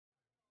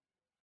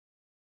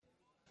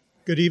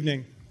Good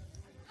evening.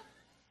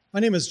 My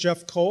name is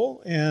Jeff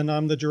Cole, and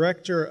I'm the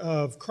director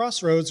of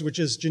Crossroads, which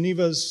is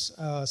Geneva's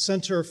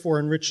Center for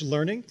Enriched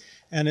Learning.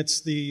 And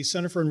it's the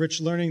Center for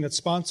Enriched Learning that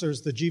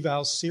sponsors the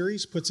GVALS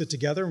series, puts it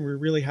together, and we're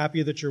really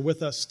happy that you're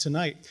with us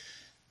tonight.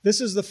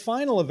 This is the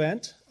final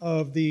event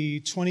of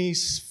the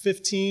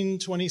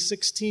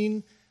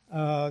 2015-2016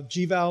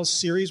 GVALS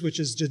series, which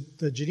is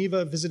the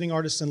Geneva Visiting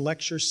Artists and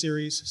Lecture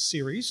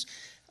Series.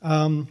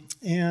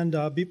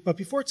 But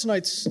before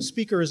tonight's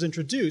speaker is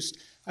introduced,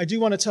 I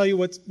do want to tell you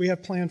what we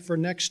have planned for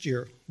next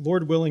year.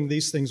 Lord willing,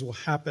 these things will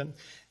happen.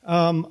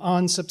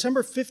 On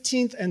September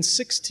 15th and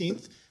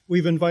 16th,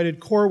 we've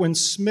invited Corwin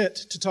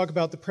Smith to talk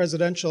about the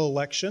presidential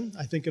election.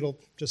 I think it'll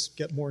just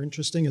get more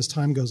interesting as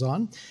time goes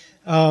on.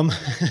 I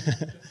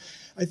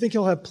think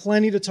he'll have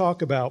plenty to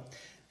talk about.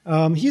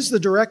 He's the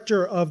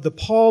director of the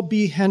Paul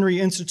B. Henry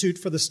Institute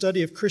for the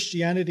Study of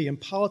Christianity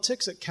and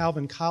Politics at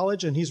Calvin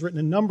College, and he's written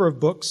a number of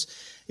books,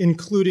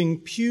 including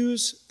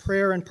Pew's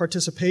Prayer and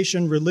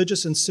Participation,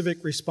 Religious and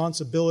Civic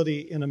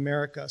Responsibility in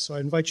America. So I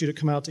invite you to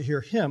come out to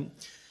hear him.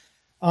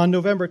 On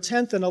November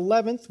 10th and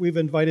 11th, we've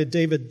invited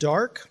David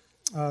Dark,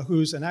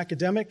 who's an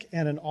academic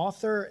and an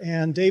author,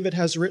 and David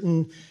has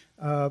written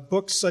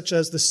books such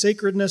as The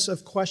Sacredness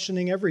of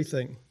Questioning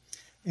Everything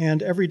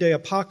and Everyday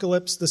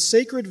Apocalypse, The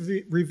Sacred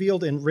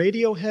Revealed in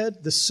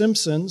Radiohead, The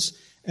Simpsons,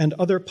 and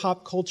other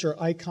pop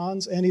culture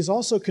icons. And he's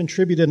also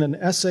contributed an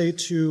essay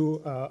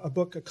to a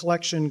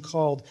collection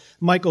called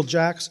Michael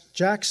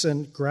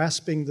Jackson,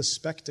 Grasping the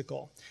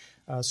Spectacle.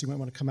 So you might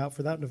want to come out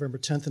for that, November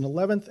 10th and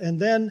 11th.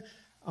 And then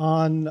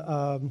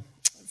on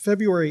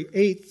February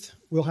 8th,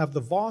 we'll have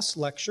the Voss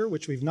Lecture,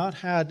 which we've not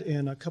had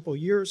in a couple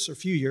years, or a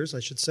few years,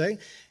 I should say.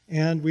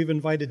 And we've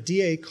invited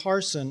D.A.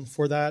 Carson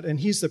for that. And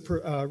he's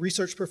the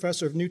research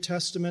professor of New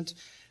Testament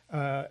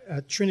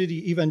at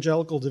Trinity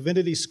Evangelical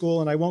Divinity School,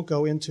 and I won't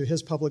go into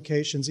his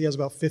publications. He has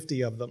about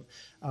 50 of them.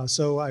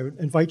 So I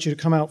invite you to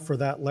come out for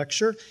that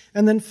lecture.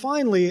 And then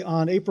finally,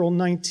 on April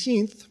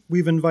 19th,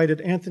 we've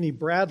invited Anthony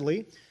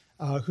Bradley,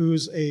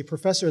 who's a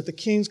professor at the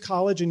King's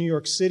College in New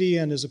York City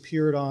and has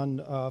appeared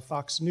on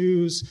Fox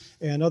News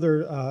and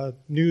other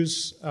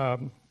news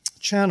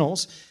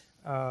channels.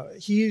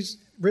 He's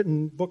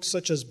written books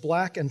such as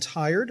Black and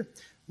Tired,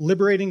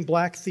 Liberating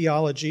Black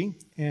Theology,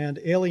 and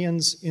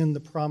Aliens in the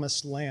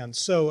Promised Land.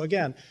 So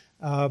again,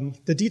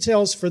 the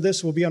details for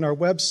this will be on our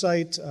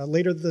website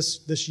later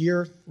this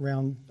year,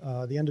 around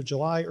the end of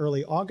July,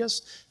 early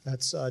August.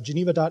 That's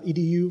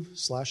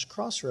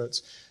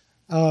geneva.edu/crossroads.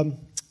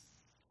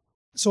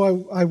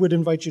 So I would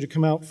invite you to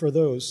come out for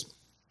those.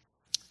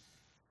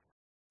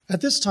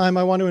 At this time,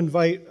 I want to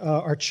invite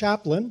our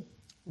chaplain,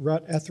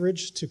 Rut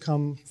Etheridge, to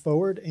come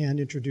forward and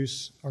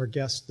introduce our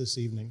guest this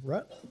evening.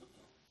 Rut?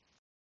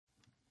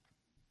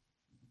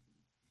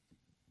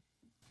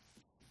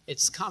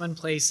 It's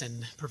commonplace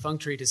and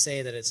perfunctory to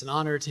say that it's an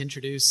honor to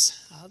introduce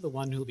the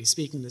one who will be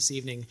speaking this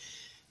evening,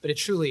 but it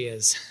truly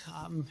is.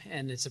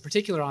 And it's a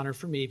particular honor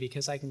for me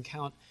because I can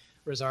count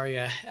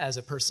Rosaria as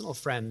a personal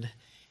friend.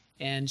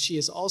 And she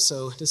is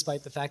also,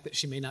 despite the fact that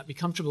she may not be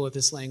comfortable with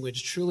this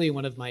language, truly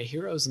one of my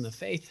heroes in the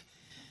faith.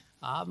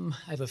 I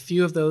have a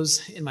few of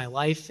those in my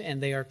life,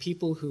 and they are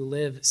people who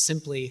live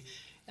simply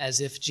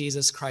as if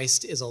Jesus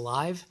Christ is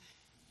alive,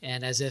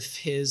 and as if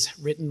his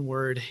written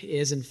word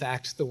is, in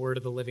fact, the word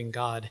of the living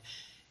God.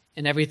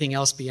 And everything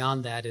else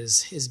beyond that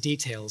is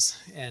details,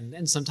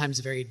 and sometimes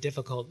very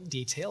difficult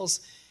details.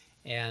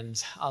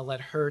 And I'll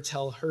let her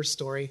tell her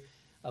story,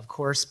 of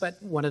course,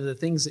 but one of the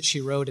things that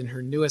she wrote in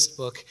her newest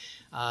book,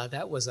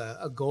 that was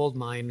a gold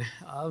mine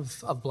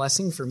of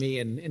blessing for me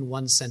in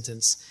one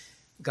sentence.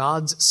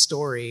 God's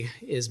story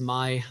is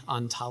my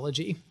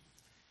ontology.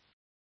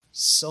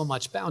 So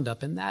much bound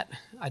up in that,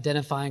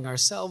 identifying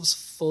ourselves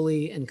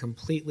fully and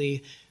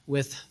completely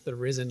with the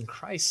risen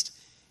Christ.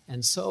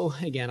 And so,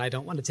 again, I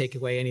don't want to take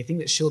away anything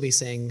that she'll be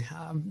saying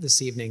this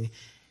evening.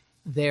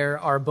 There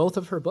are both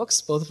of her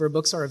books. Both of her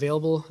books are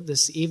available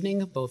this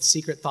evening, both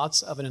Secret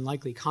Thoughts of an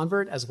Unlikely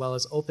Convert as well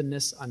as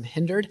Openness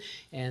Unhindered.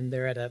 And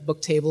they're at a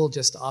book table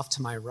just off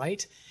to my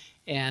right.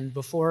 And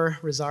before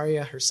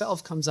Rosaria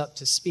herself comes up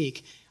to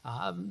speak,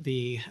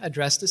 the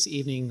address this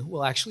evening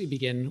will actually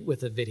begin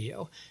with a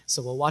video.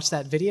 So we'll watch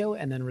that video,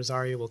 and then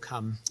Rosaria will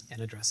come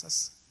and address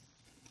us.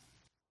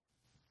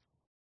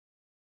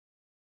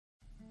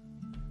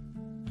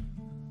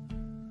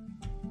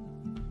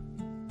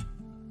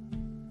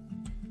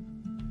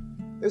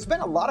 There's been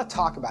a lot of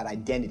talk about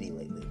identity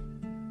lately,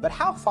 but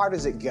how far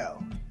does it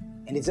go?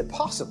 And is it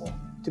possible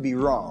to be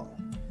wrong?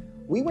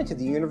 We went to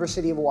the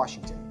University of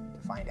Washington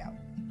to find out.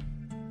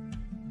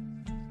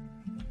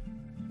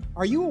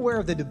 Are you aware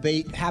of the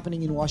debate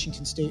happening in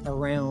Washington State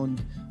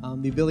around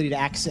the ability to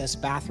access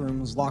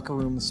bathrooms, locker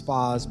rooms,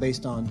 spas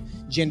based on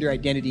gender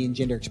identity and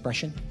gender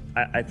expression?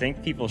 I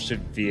think people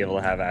should be able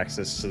to have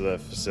access to the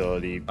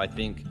facility. I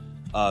think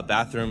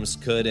bathrooms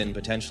could and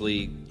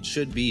potentially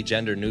should be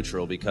gender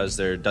neutral because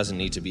there doesn't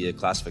need to be a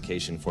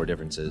classification for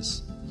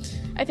differences.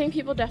 I think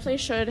people definitely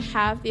should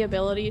have the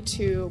ability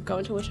to go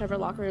into whichever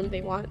locker room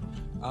they want.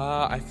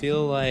 I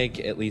feel like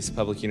at least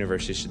public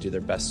universities should do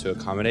their best to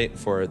accommodate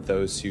for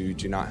those who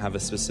do not have a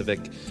specific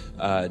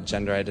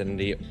gender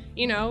identity.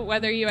 You know,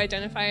 whether you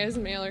identify as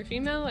male or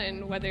female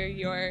and whether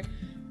your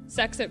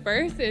sex at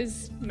birth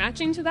is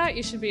matching to that,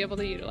 you should be able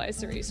to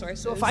utilize the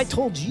resources. So if I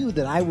told you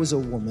that I was a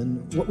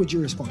woman, what would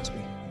your response be?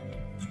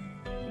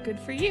 Good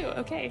for you.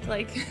 Okay,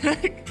 like,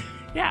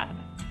 yeah.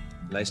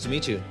 Nice to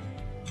meet you.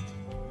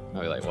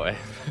 I'd be like, what?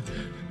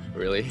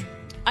 Really?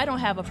 I don't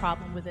have a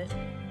problem with it.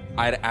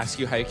 I'd ask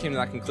you how you came to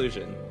that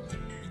conclusion.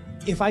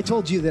 If I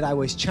told you that I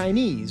was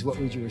Chinese, what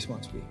would your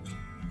response be?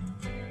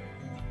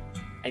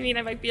 I mean,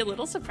 I might be a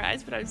little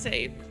surprised, but I would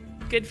say,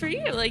 good for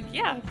you. Like,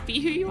 yeah,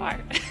 be who you are.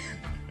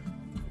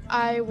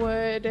 I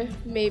would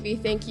maybe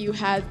think you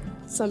had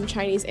some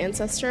Chinese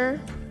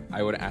ancestor.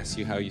 I would ask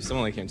you how you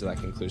similarly came to that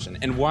conclusion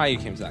and why you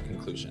came to that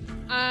conclusion.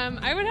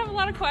 I would have a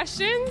lot of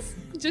questions,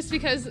 just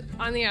because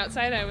on the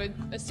outside I would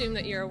assume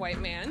that you're a white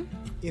man.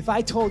 If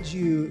I told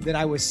you that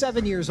I was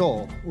 7 years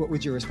old, what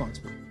would your response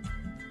be?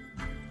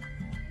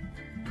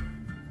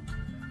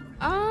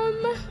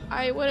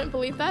 I wouldn't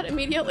believe that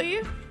immediately.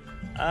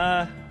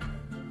 I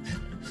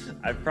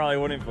probably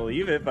wouldn't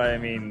believe it, but I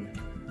mean,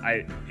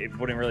 it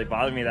wouldn't really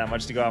bother me that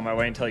much to go out of my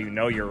way and tell you,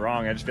 no, you're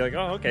wrong. I'd just be like,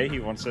 oh, okay, he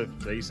wants to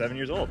say he's 7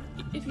 years old.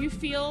 If you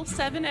feel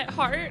 7 at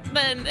heart,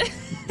 then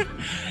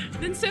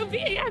then so be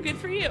it. Yeah, good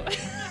for you.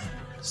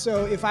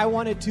 So if I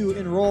wanted to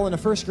enroll in a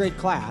first grade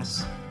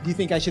class, do you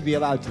think I should be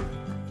allowed to?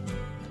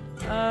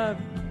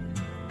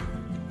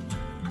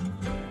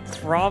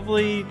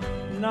 Probably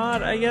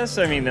not, I guess.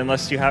 I mean,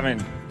 unless you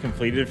haven't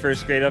completed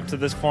first grade up to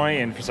this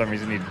point and for some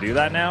reason need to do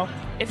that now.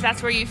 If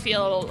that's where you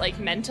feel like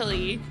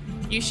mentally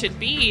you should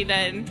be,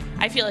 then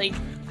I feel like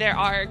there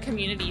are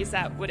communities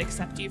that would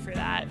accept you for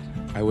that.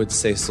 I would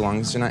say so long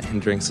as you're not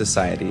hindering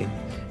society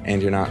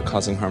and you're not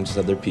causing harm to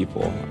other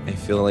people, I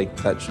feel like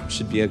that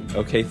should be an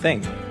okay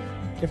thing.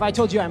 If I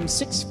told you I'm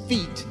 6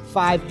 feet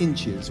 5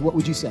 inches, what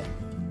would you say?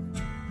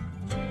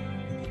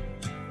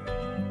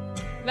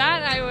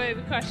 That I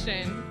would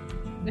question.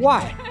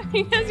 Why?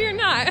 Because you're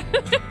not.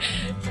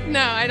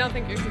 No, I don't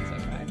think you're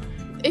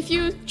 6'5". If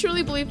you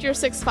truly believed you're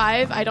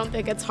 6'5", I don't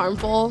think it's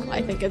harmful.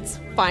 I think it's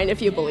fine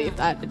if you believe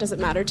that. It doesn't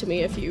matter to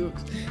me if you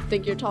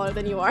think you're taller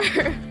than you are.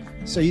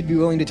 So you'd be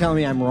willing to tell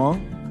me I'm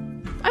wrong?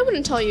 I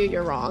wouldn't tell you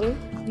you're wrong.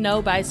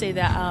 No, but I say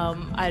that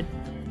I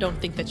don't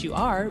think that you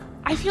are.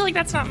 I feel like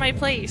that's not my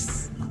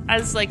place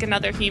as like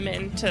another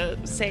human to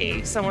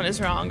say someone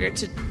is wrong or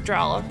to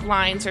draw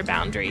lines or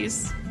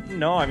boundaries.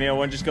 No, I mean, I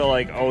wouldn't just go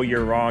like, oh,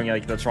 you're wrong,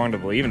 like that's wrong to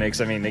believe in it,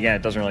 because I mean, again,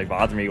 it doesn't really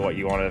bother me what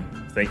you want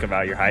to think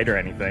about your height or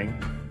anything.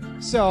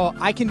 So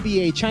I can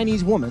be a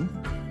Chinese woman.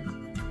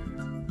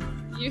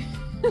 You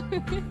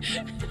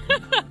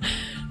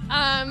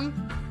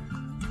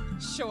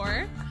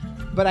sure.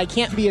 But I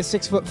can't be a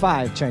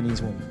 6'5"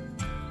 Chinese woman.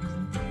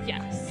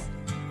 Yes.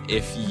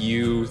 If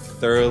you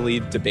thoroughly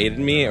debated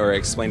me or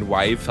explained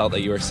why you felt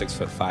that you were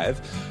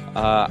 6'5",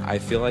 I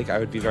feel like I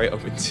would be very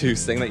open to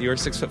saying that you were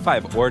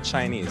 6'5", or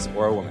Chinese,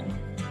 or a woman.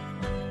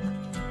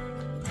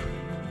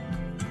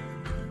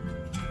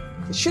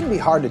 It shouldn't be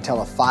hard to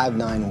tell a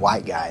 5'9"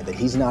 white guy that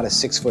he's not a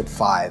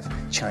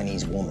 6'5"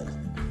 Chinese woman.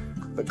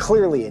 But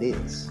clearly it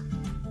is.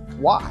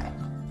 Why?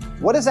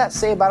 What does that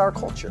say about our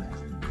culture?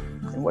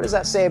 And what does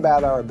that say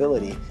about our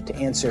ability to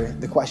answer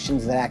the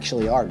questions that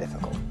actually are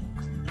difficult?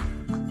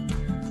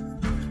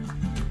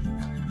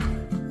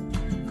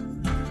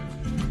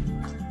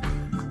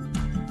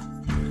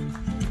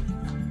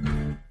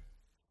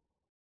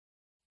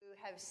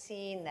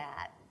 Seen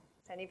that.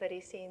 Has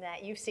anybody seen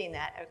that? You've seen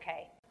that,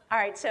 okay. All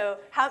right, so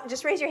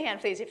just raise your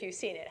hand, please, if you've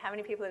seen it. How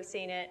many people have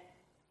seen it?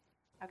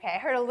 Okay, I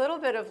heard a little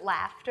bit of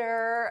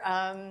laughter,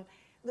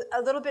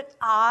 a little bit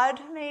odd,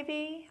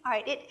 maybe. All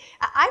right,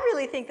 I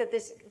really think that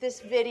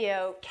this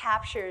video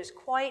captures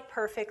quite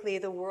perfectly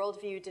the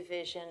worldview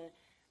division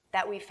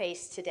that we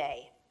face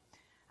today.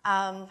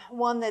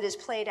 One that is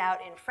played out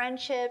in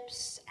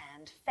friendships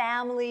and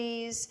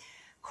families,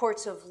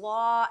 courts of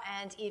law,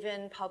 and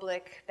even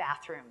public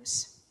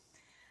bathrooms.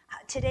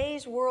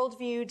 Today's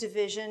worldview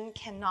division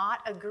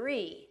cannot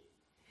agree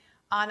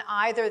on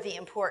either the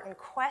important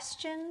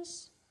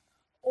questions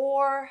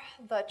or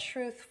the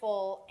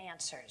truthful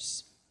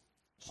answers.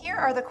 Here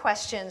are the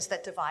questions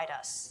that divide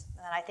us,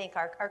 that I think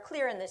are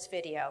clear in this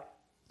video.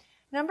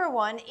 Number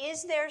one,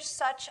 is there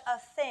such a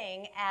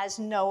thing as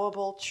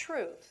knowable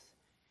truth?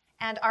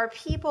 And are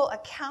people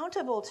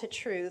accountable to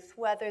truth,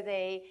 whether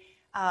they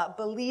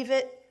believe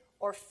it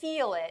or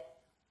feel it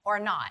or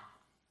not?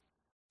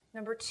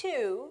 Number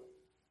two,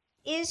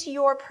 is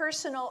your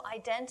personal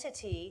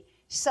identity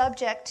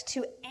subject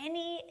to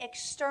any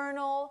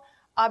external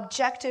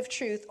objective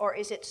truth, or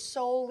is it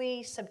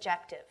solely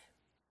subjective?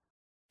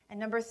 And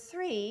number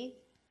three,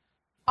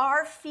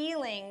 are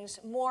feelings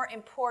more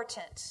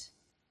important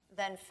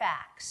than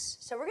facts?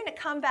 So we're going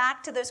to come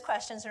back to those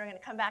questions, and we're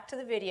going to come back to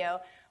the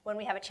video when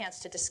we have a chance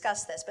to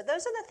discuss this. But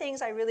those are the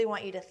things I really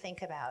want you to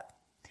think about.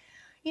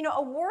 You know,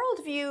 a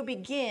worldview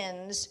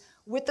begins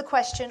with the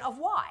question of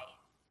why.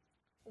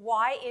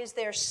 Why is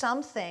there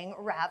something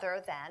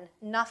rather than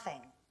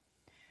nothing?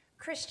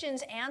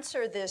 Christians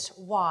answer this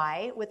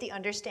why with the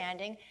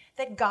understanding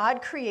that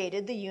God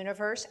created the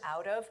universe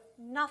out of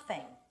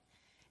nothing.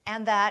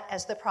 And that,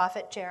 as the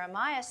prophet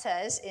Jeremiah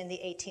says in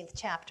the 18th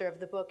chapter of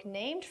the book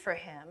named for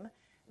him,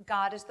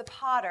 God is the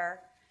potter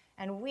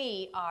and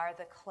we are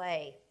the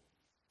clay.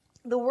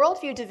 The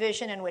worldview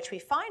division in which we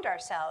find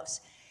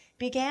ourselves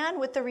began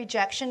with the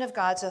rejection of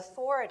God's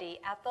authority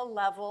at the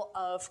level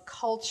of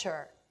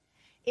culture.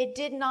 It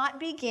did not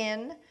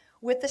begin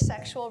with the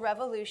sexual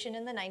revolution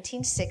in the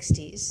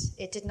 1960s.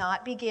 It did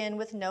not begin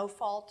with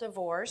no-fault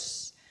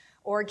divorce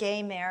or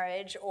gay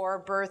marriage or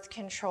birth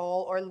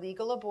control or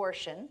legal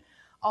abortion,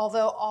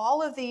 although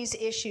all of these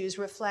issues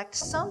reflect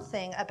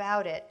something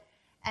about it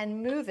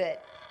and move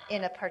it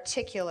in a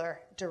particular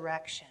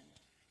direction.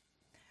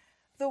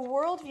 The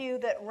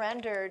worldview that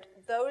rendered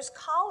those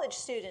college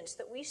students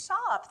that we saw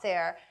up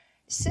there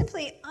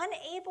simply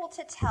unable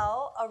to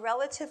tell a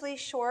relatively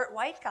short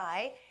white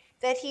guy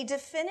that he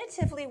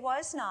definitively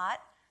was not,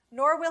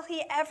 nor will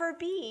he ever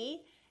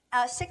be,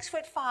 a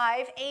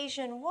 6'5"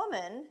 Asian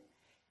woman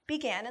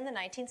began in the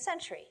 19th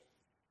century,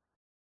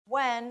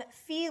 when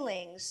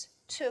feelings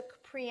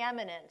took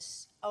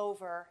preeminence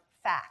over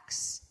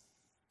facts.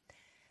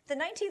 The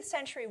 19th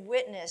century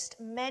witnessed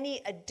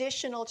many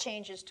additional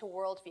changes to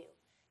worldview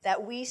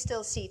that we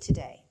still see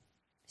today.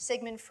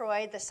 Sigmund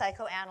Freud, the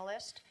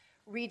psychoanalyst,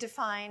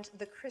 redefined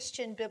the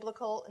Christian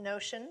biblical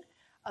notion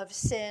of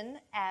sin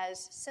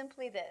as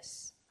simply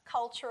this: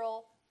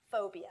 cultural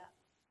phobia.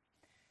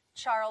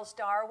 Charles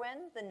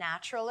Darwin, the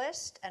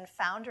naturalist and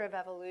founder of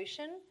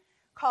evolution,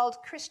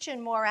 called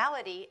Christian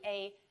morality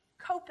a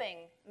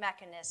coping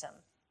mechanism.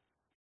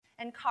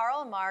 And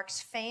Karl Marx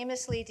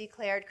famously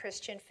declared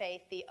Christian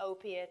faith the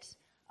opiate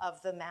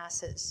of the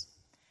masses.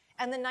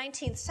 And the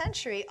 19th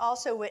century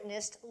also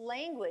witnessed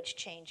language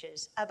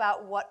changes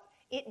about what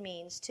it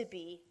means to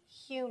be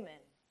human.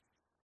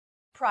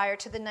 Prior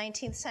to the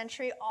 19th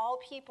century, all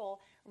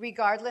people,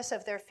 regardless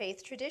of their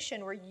faith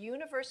tradition, were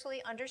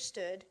universally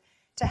understood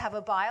to have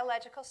a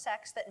biological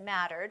sex that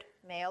mattered,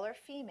 male or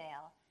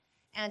female,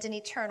 and an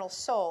eternal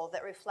soul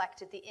that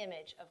reflected the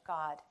image of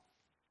God.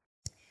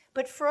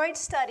 But Freud's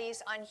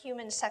studies on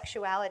human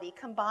sexuality,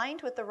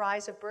 combined with the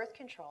rise of birth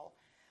control,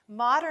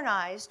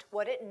 modernized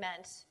what it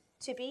meant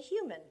to be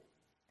human.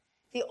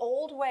 The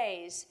old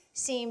ways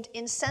seemed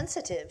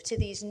insensitive to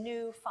these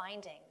new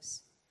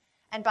findings.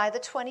 And by the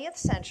 20th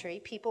century,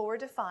 people were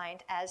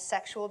defined as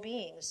sexual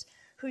beings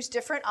whose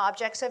different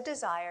objects of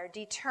desire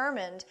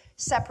determined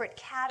separate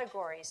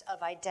categories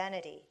of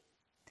identity.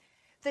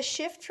 The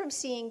shift from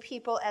seeing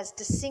people as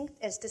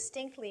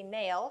distinctly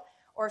male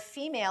or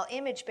female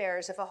image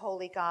bearers of a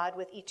holy God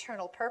with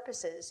eternal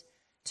purposes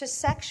to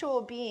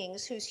sexual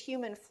beings whose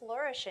human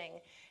flourishing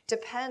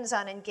depends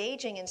on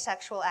engaging in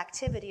sexual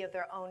activity of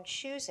their own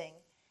choosing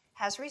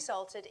has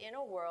resulted in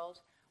a world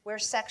where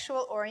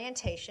sexual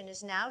orientation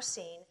is now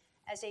seen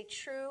as a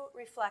true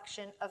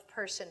reflection of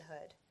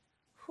personhood,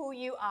 who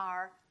you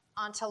are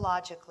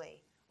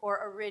ontologically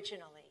or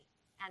originally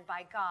and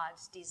by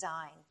God's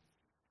design.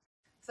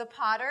 The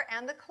potter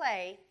and the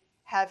clay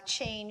have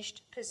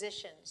changed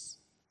positions.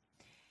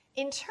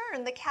 In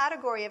turn, the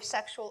category of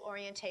sexual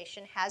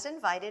orientation has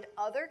invited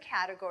other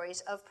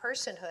categories of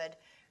personhood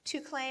to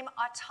claim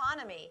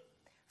autonomy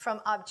from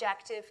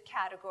objective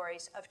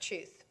categories of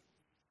truth.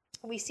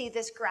 We see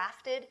this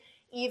grafted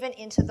even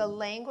into the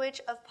language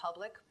of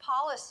public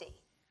policy.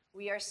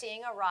 We are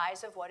seeing a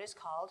rise of what is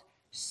called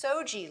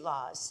SOGI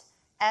laws,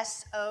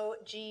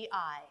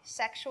 S-O-G-I,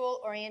 sexual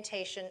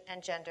orientation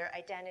and gender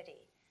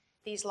identity.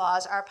 These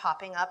laws are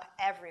popping up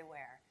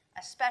everywhere,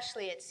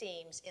 especially, it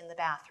seems, in the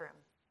bathroom.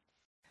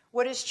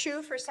 What is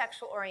true for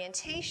sexual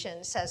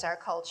orientation, says our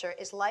culture,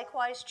 is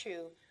likewise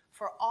true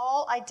for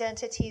all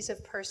identities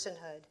of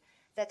personhood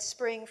that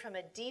spring from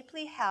a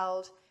deeply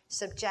held,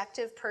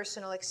 subjective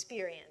personal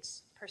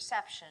experience,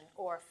 perception,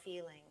 or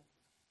feeling.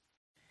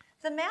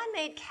 The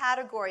man-made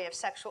category of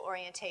sexual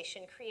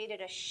orientation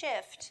created a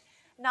shift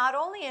not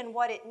only in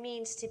what it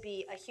means to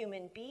be a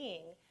human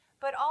being,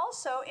 but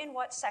also in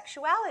what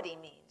sexuality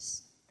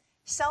means.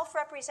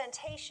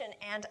 Self-representation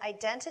and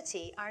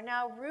identity are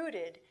now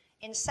rooted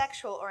in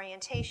sexual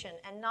orientation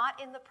and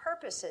not in the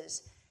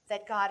purposes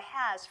that God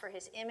has for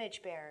his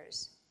image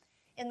bearers.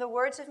 In the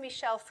words of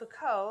Michel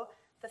Foucault,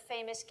 the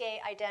famous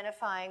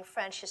gay-identifying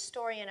French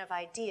historian of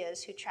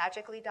ideas who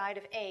tragically died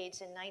of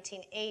AIDS in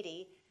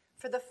 1980,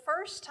 for the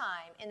first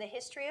time in the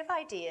history of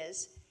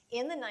ideas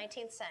in the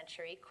 19th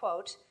century,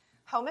 quote,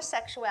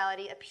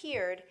 homosexuality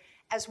appeared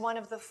as one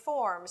of the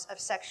forms of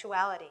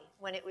sexuality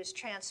when it was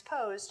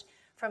transposed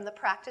from the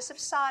practice of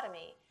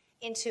sodomy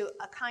into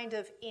a kind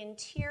of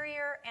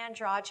interior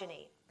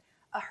androgyny,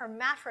 a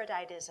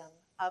hermaphroditism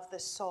of the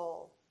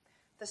soul.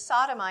 The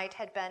sodomite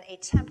had been a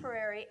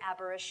temporary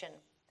aberration.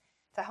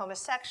 The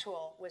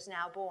homosexual was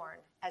now born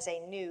as a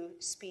new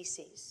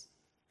species.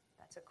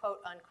 That's a quote,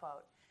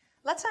 unquote.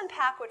 Let's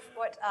unpack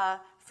what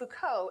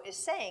Foucault is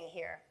saying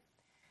here.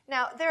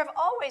 Now, there have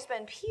always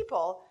been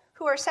people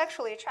who are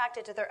sexually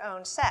attracted to their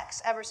own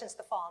sex ever since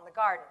the fall in the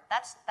garden.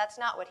 That's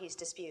not what he's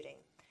disputing.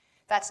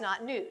 That's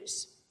not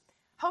news.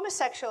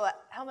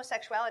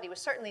 Homosexuality was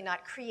certainly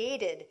not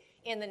created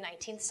in the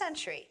 19th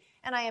century,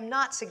 and I am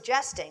not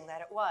suggesting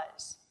that it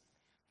was.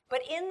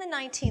 But in the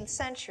 19th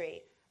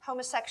century,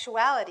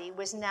 homosexuality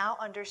was now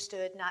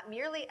understood not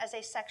merely as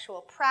a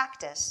sexual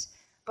practice,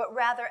 but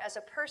rather as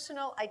a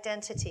personal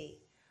identity,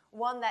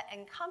 one that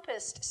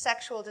encompassed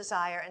sexual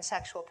desire and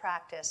sexual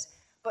practice,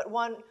 but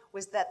one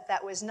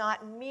that was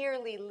not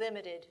merely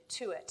limited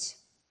to it.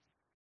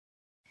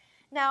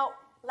 Now,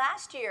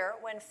 last year,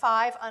 when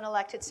 5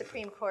 unelected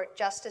Supreme Court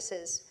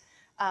justices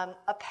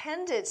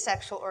appended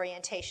sexual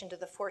orientation to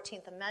the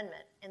 14th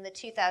Amendment in the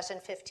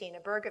 2015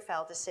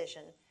 Obergefell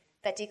decision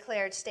that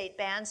declared state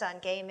bans on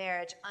gay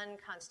marriage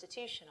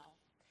unconstitutional,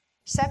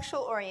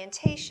 sexual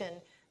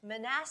orientation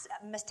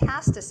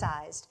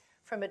metastasized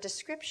from a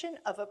description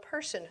of a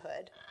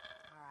personhood,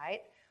 all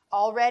right,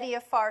 already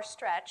a far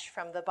stretch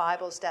from the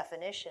Bible's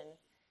definition,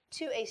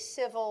 to a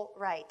civil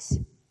right.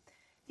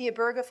 The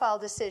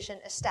Obergefell decision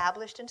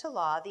established into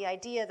law the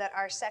idea that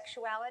our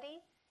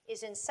sexuality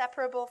is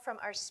inseparable from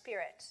our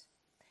spirit,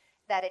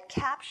 that it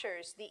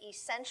captures the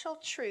essential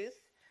truth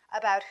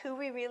about who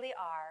we really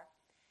are,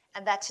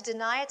 and that to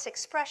deny its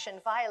expression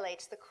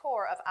violates the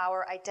core of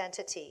our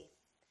identity.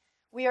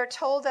 We are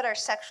told that our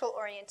sexual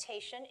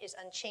orientation is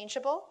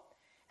unchangeable,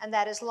 and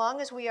that as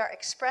long as we are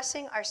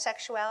expressing our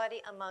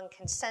sexuality among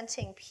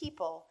consenting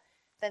people,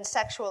 then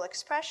sexual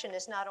expression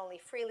is not only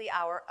freely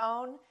our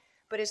own,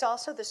 but is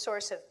also the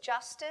source of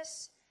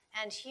justice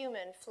and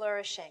human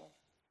flourishing.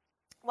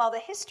 While the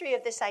history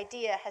of this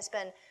idea has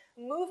been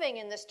moving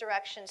in this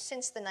direction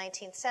since the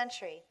 19th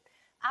century,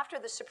 after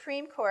the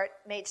Supreme Court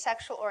made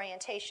sexual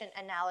orientation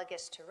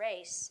analogous to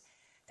race,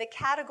 the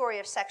category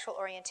of sexual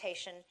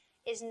orientation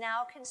is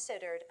now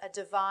considered a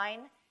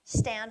divine,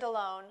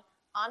 standalone,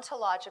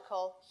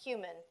 ontological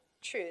human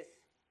truth.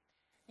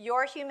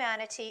 Your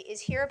humanity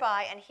is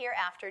hereby and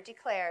hereafter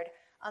declared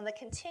on the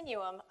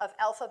continuum of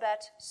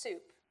alphabet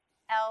soup,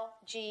 L,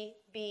 G,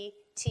 B,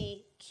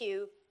 T,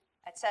 Q,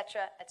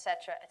 etc.,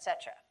 etc.,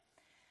 etc.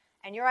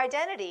 And your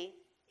identity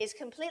is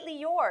completely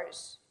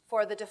yours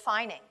for the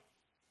defining.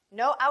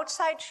 No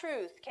outside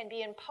truth can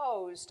be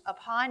imposed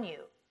upon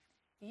you.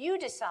 You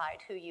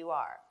decide who you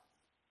are.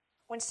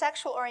 When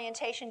sexual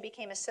orientation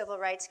became a civil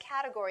rights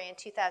category in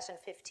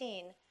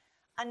 2015,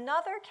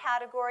 another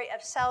category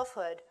of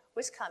selfhood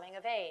was coming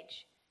of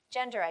age,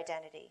 gender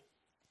identity.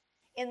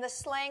 In the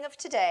slang of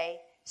today,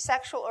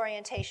 sexual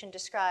orientation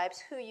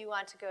describes who you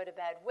want to go to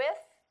bed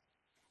with,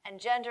 and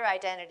gender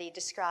identity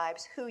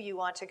describes who you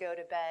want to go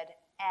to bed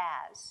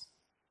as.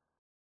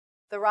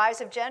 The rise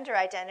of gender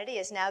identity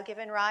has now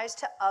given rise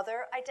to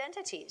other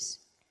identities.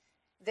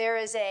 There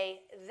is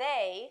a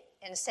they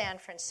in San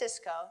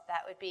Francisco,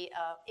 that would be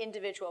an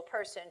individual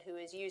person who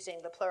is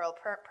using the plural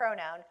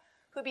pronoun,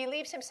 who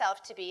believes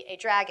himself to be a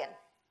dragon.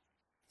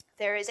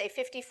 There is a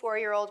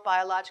 54-year-old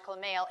biological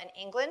male in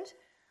England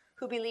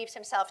who believes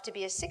himself to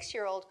be a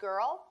 6-year-old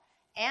girl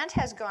and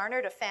has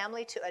garnered a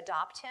family to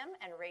adopt him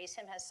and raise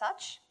him as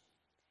such.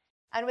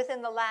 And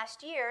within the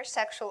last year,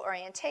 sexual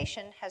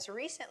orientation has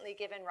recently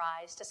given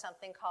rise to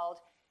something called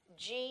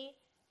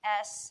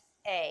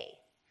GSA,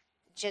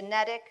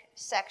 genetic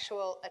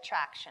sexual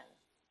attraction.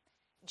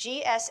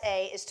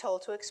 GSA is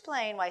told to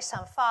explain why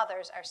some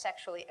fathers are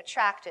sexually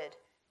attracted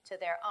to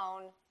their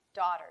own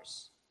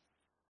daughters.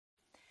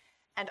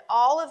 And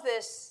all of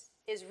this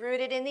is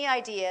rooted in the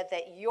idea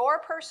that your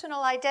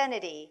personal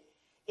identity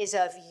is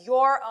of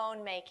your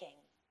own making.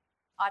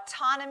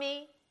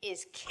 Autonomy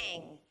is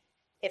king.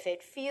 If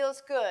it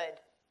feels good,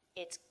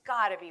 it's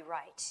got to be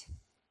right.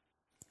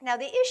 Now,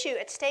 the issue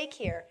at stake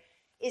here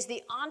is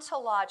the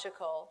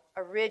ontological,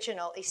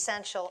 original,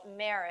 essential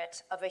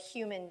merit of a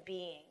human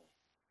being.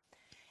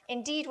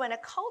 Indeed, when a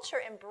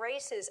culture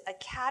embraces a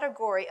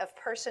category of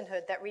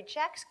personhood that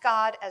rejects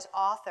God as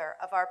author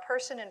of our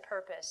person and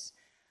purpose,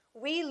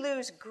 we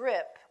lose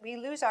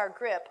our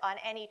grip on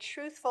any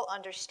truthful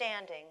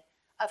understanding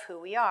of who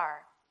we are.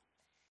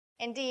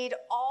 Indeed,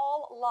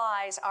 all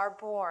lies are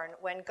born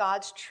when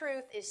God's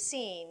truth is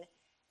seen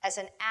as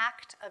an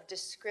act of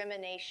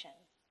discrimination.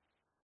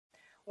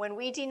 When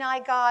we deny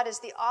God as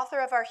the author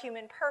of our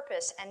human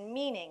purpose and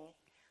meaning,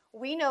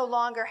 we no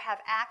longer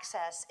have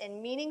access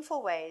in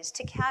meaningful ways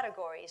to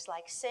categories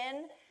like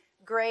sin,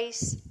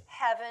 grace,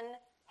 heaven,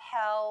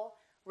 hell,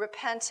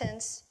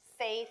 repentance,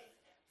 faith,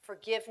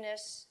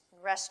 forgiveness,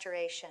 and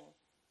restoration.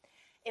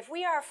 If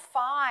we are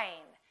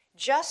fine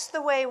just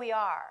the way we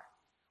are,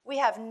 we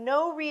have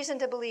no reason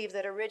to believe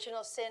that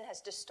original sin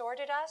has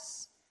distorted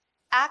us,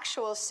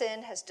 actual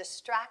sin has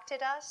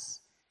distracted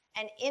us,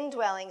 and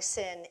indwelling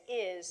sin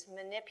is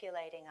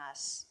manipulating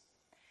us.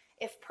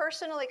 If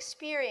personal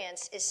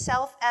experience is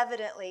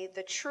self-evidently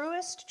the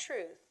truest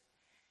truth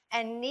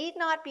and need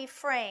not be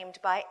framed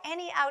by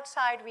any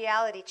outside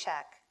reality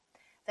check,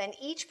 then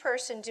each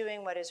person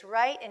doing what is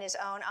right in his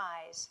own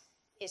eyes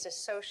is a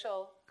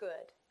social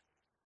good.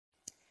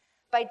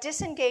 By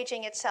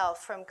disengaging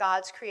itself from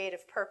God's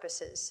creative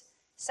purposes,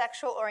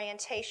 sexual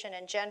orientation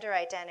and gender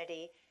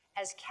identity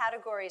as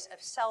categories of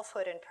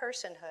selfhood and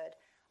personhood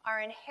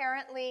are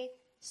inherently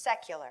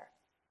secular.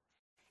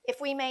 If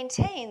we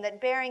maintain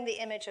that bearing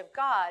the image of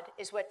God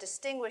is what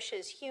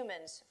distinguishes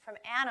humans from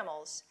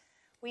animals,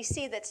 we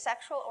see that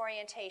sexual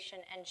orientation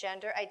and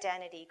gender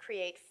identity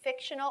create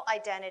fictional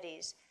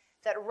identities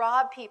that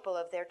rob people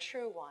of their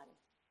true one,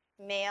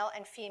 male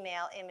and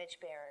female image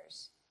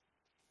bearers.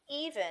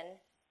 Even,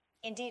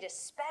 indeed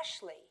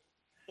especially,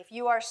 if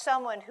you are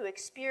someone who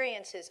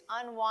experiences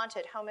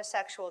unwanted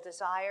homosexual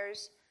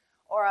desires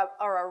or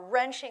a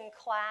wrenching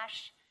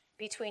clash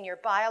between your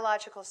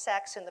biological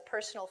sex and the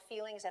personal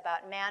feelings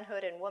about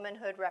manhood and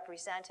womanhood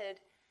represented,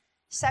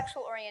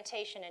 sexual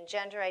orientation and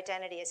gender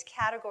identity as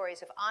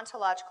categories of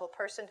ontological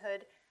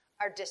personhood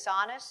are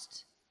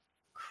dishonest,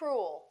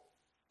 cruel,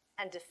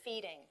 and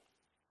defeating.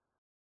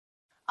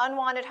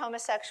 Unwanted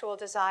homosexual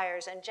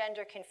desires and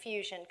gender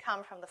confusion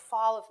come from the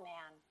fall of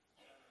man,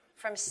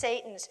 from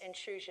Satan's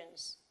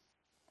intrusions.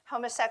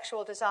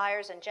 Homosexual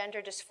desires and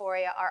gender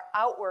dysphoria are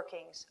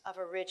outworkings of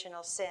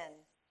original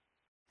sin,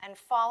 and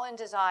fallen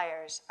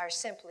desires are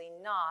simply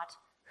not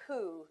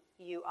who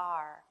you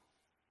are.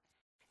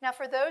 Now,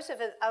 for those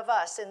of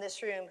us in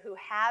this room who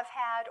have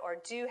had or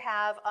do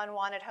have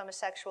unwanted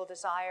homosexual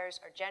desires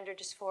or gender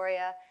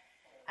dysphoria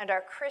and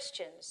are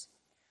Christians,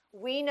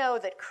 we know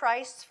that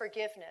Christ's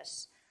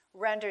forgiveness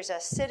renders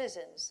us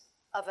citizens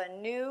of a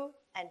new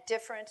and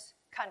different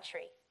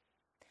country.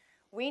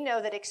 We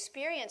know that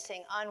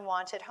experiencing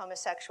unwanted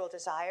homosexual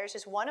desires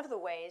is one of the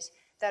ways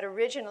that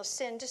original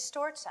sin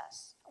distorts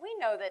us. We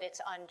know that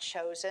it's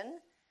unchosen.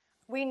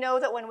 We know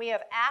that when we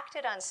have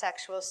acted on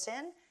sexual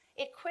sin,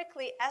 it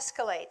quickly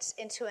escalates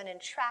into an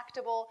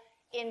intractable,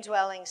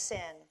 indwelling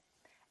sin.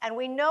 And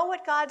we know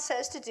what God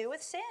says to do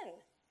with sin.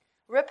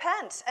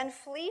 Repent and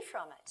flee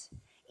from it,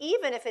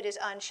 even if it is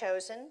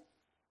unchosen,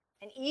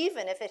 and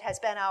even if it has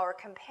been our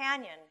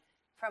companion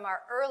from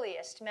our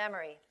earliest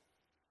memory.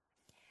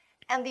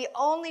 And the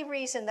only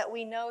reason that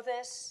we know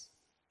this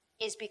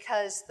is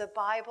because the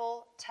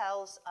Bible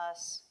tells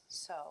us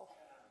so.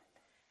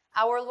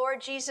 Our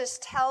Lord Jesus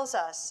tells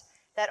us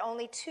that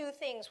only two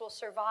things will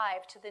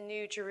survive to the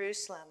New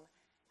Jerusalem: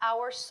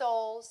 our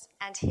souls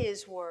and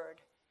his word.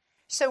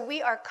 So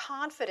we are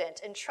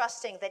confident and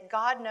trusting that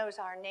God knows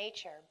our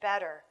nature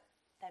better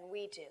than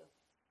we do.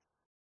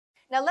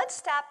 Now let's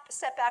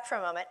step back for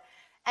a moment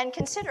and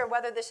consider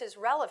whether this is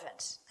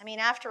relevant. I mean,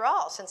 after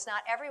all, since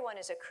not everyone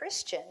is a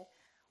Christian,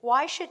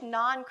 why should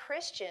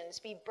non-Christians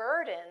be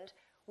burdened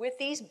with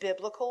these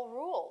biblical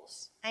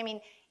rules? I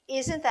mean,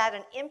 isn't that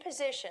an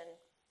imposition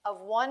of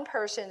one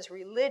person's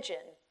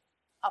religion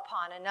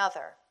upon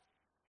another?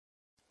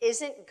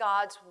 Isn't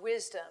God's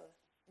wisdom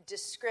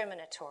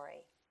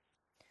discriminatory?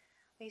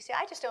 Well, you see,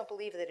 I just don't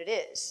believe that it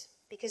is,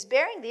 because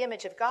bearing the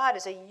image of God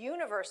is a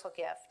universal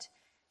gift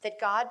that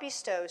God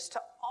bestows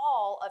to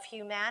all of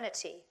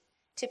humanity,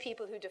 to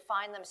people who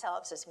define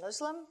themselves as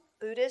Muslim,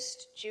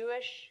 Buddhist,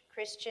 Jewish,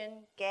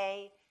 Christian,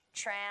 gay,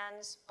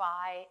 trans,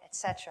 bi,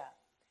 etc.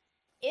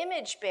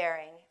 Image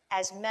bearing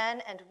as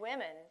men and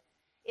women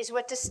is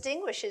what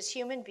distinguishes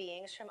human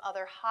beings from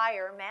other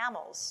higher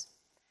mammals.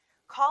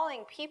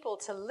 Calling people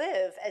to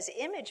live as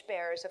image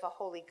bearers of a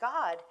holy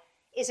God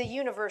is a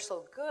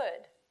universal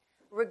good,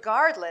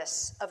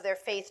 regardless of their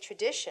faith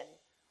tradition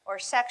or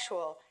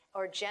sexual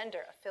or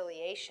gender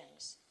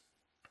affiliations.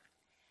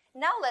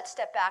 Now let's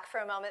step back for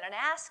a moment and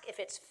ask if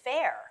it's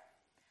fair.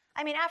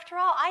 I mean, after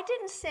all, I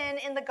didn't sin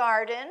in the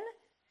garden.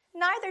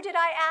 Neither did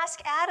I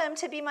ask Adam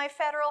to be my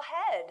federal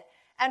head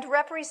and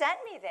represent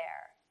me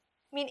there.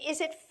 I mean,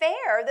 is it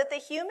fair that the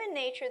human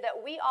nature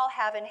that we all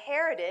have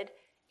inherited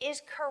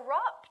is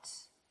corrupt?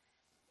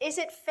 Is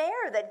it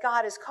fair that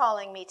God is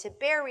calling me to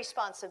bear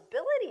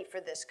responsibility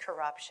for this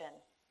corruption?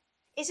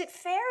 Is it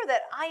fair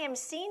that I am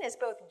seen as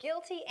both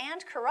guilty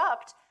and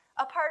corrupt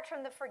apart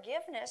from the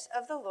forgiveness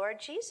of the Lord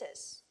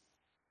Jesus?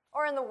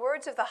 Or in the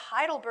words of the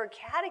Heidelberg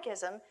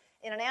Catechism,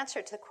 in an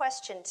answer to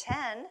question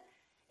 10,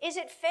 is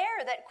it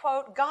fair that,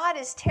 quote, God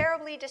is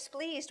terribly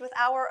displeased with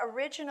our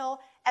original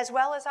as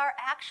well as our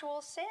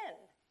actual sin?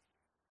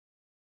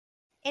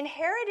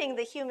 Inheriting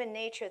the human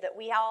nature that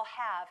we all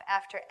have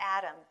after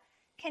Adam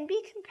can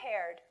be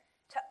compared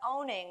to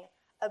owning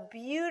a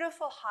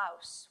beautiful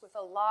house with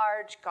a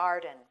large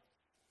garden.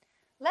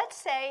 Let's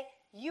say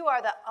you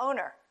are the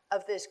owner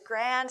of this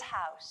grand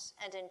house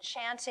and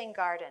enchanting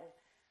garden,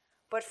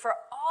 but for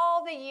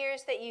all the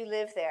years that you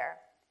live there,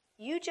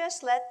 you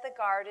just let the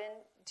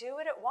garden do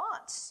what it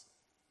wants.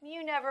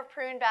 You never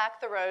prune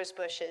back the rose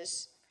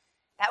bushes.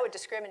 That would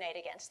discriminate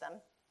against them.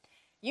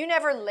 You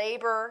never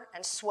labor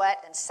and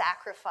sweat and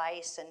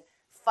sacrifice and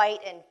fight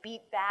and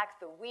beat back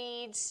the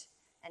weeds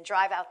and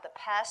drive out the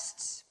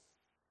pests.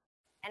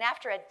 And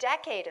after a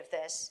decade of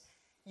this,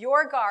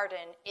 your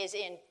garden is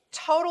in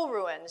total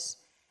ruins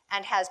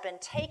and has been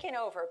taken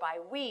over by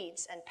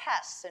weeds and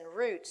pests and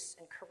roots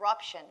and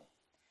corruption.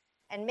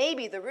 And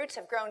maybe the roots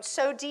have grown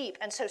so deep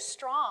and so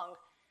strong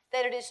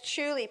that it is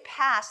truly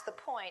past the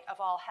point of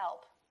all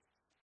help.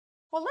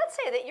 Well, let's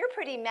say that you're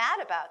pretty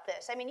mad about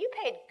this. I mean, you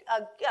paid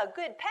a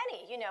good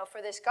penny,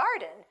 for this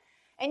garden,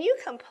 and you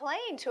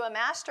complain to a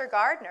master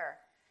gardener,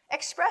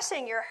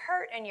 expressing your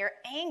hurt and your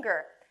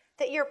anger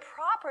that your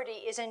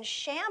property is in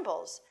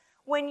shambles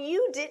when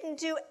you didn't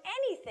do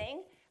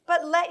anything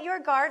but let your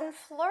garden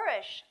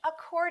flourish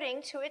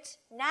according to its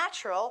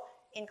natural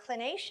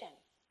inclination?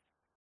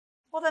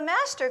 Well, the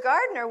master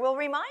gardener will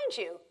remind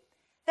you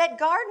that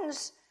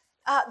gardens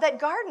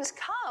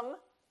come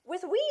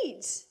with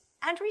weeds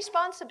and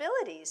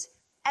responsibilities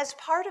as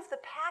part of the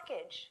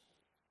package.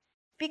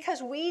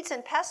 Because weeds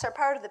and pests are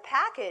part of the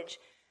package,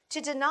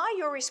 to deny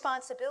your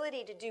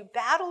responsibility to do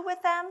battle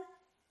with them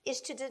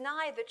is to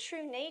deny the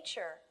true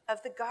nature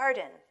of the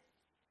garden.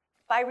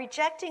 By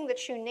rejecting the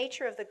true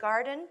nature of the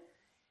garden,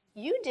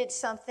 you did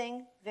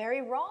something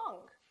very wrong.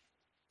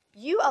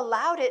 You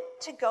allowed it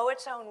to go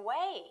its own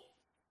way.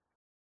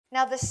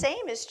 Now, the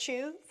same is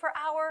true for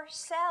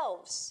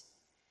ourselves.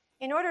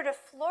 In order to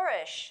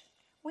flourish,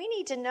 we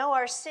need to know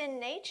our sin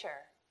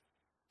nature,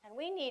 and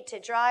we need to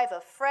drive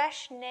a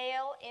fresh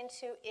nail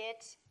into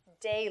it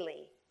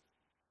daily,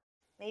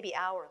 maybe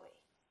hourly.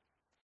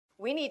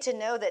 We need to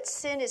know that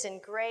sin is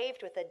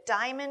engraved with a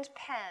diamond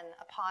pen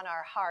upon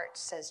our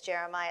hearts, says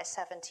Jeremiah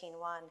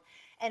 17:1.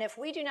 And if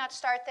we do not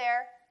start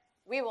there,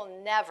 we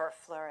will never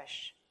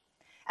flourish.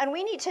 And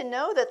we need to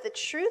know that the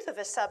truth of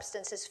a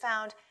substance is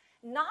found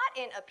not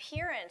in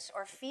appearance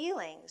or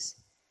feelings,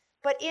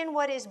 but in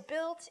what is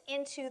built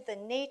into the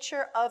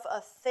nature of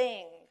a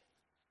thing,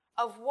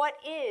 of what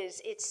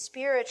is its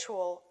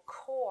spiritual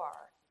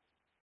core.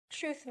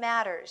 Truth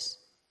matters.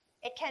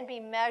 It can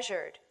be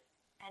measured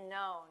and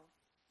known.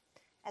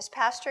 As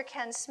Pastor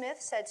Ken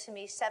Smith said to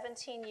me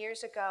 17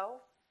 years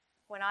ago,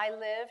 when I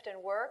lived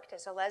and worked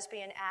as a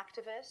lesbian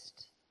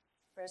activist,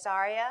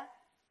 Rosaria,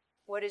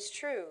 what is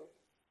true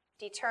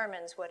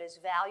determines what is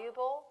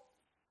valuable,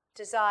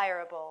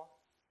 desirable,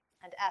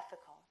 and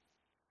ethical.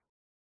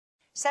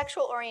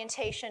 Sexual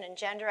orientation and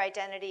gender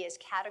identity as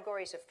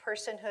categories of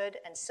personhood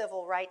and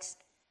civil rights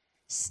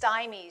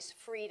stymies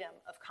freedom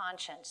of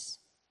conscience.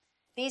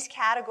 These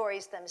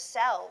categories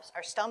themselves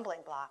are stumbling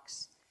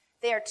blocks.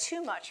 They are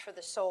too much for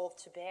the soul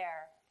to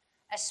bear,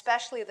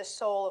 especially the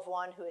soul of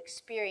one who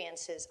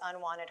experiences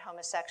unwanted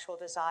homosexual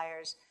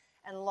desires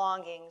and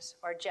longings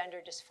or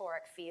gender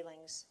dysphoric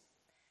feelings.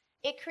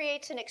 It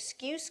creates an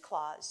excuse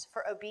clause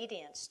for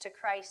obedience to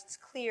Christ's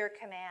clear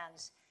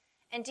commands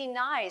and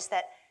denies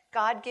that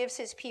God gives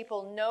his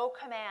people no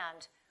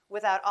command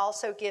without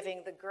also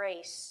giving the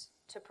grace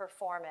to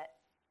perform it.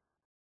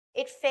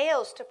 It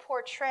fails to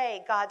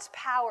portray God's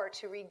power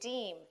to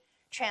redeem,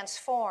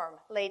 transform,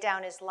 lay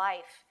down his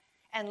life,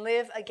 and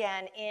live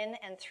again in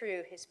and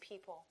through his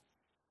people.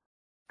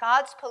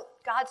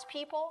 God's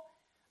people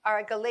are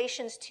a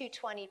Galatians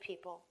 2:20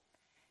 people,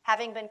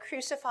 having been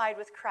crucified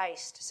with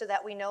Christ so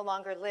that we no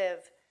longer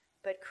live,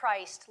 but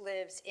Christ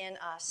lives in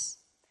us.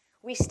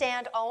 We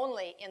stand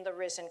only in the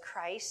risen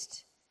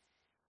Christ.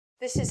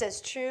 This is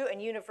as true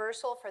and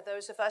universal for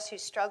those of us who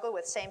struggle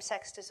with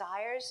same-sex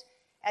desires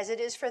as it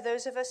is for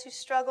those of us who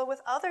struggle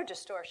with other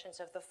distortions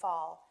of the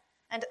fall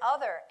and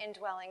other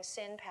indwelling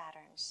sin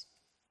patterns.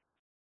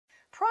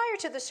 Prior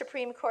to the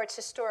Supreme Court's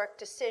historic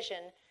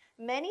decision,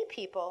 many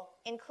people,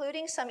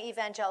 including some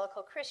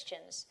evangelical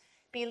Christians,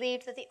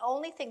 believed that the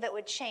only thing that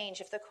would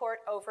change if the court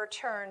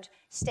overturned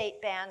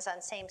state bans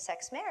on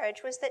same-sex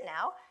marriage was that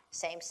now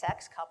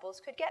same-sex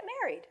couples could get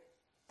married.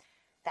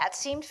 That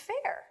seemed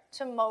fair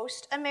to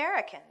most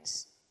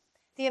Americans.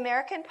 The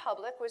American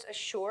public was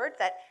assured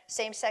that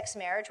same-sex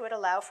marriage would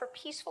allow for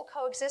peaceful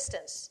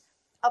coexistence,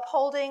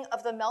 upholding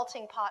of the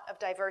melting pot of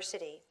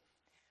diversity.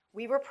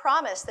 We were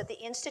promised that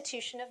the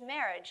institution of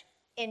marriage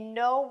in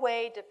no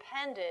way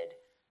depended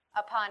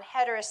upon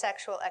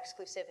heterosexual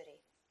exclusivity,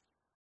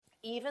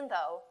 even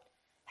though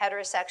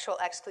heterosexual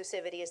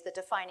exclusivity is the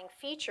defining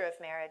feature of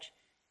marriage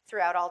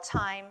throughout all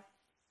time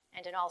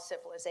and in all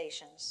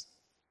civilizations.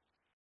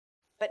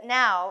 But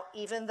now,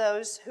 even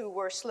those who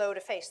were slow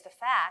to face the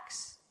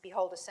facts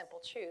behold a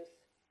simple truth.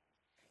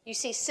 You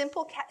see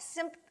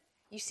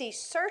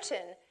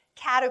certain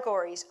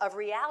categories of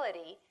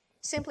reality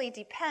simply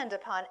depend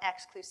upon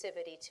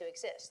exclusivity to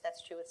exist.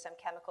 That's true with some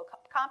chemical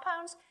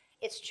compounds.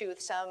 It's true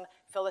with some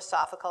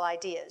philosophical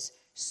ideas.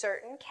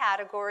 Certain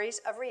categories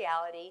of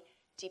reality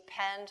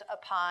depend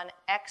upon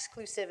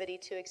exclusivity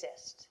to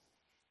exist.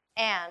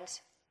 And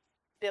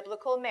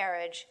biblical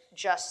marriage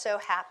just so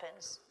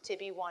happens to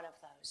be one of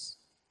those.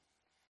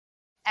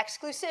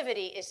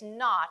 Exclusivity is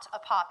not a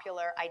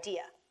popular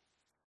idea.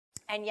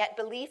 And yet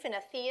belief in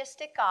a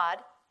theistic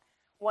God,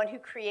 one who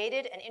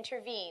created and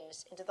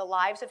intervenes into the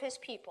lives of his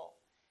people,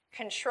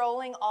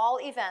 controlling all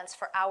events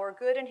for our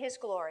good and his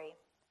glory,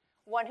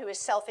 one who is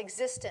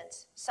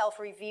self-existent,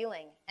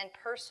 self-revealing, and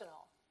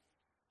personal,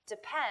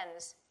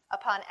 depends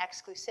upon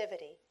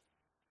exclusivity.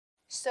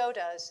 So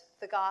does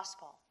the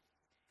gospel.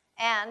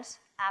 And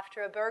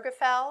after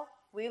Obergefell,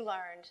 we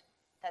learned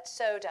that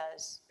so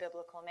does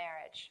biblical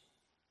marriage.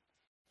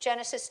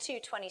 Genesis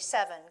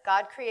 2:27,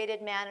 God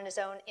created man in his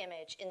own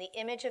image. In the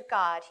image of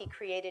God, he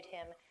created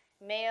him.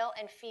 Male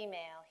and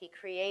female, he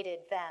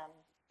created them.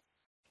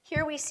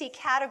 Here we see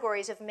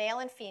categories of male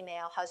and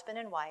female, husband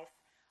and wife,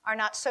 are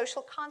not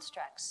social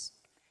constructs.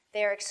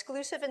 They are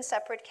exclusive and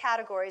separate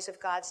categories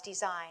of God's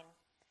design.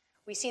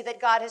 we see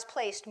that God has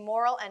placed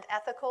moral and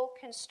ethical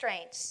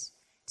constraints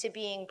to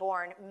being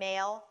born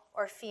male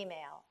or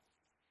female.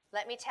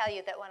 Let me tell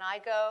you that when I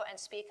go and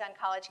speak on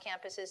college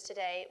campuses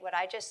today, what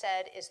I just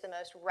said is the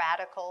most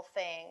radical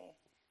thing,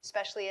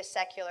 especially a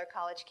secular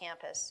college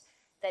campus,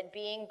 that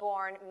being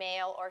born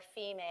male or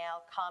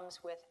female comes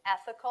with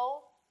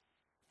ethical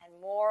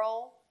and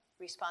moral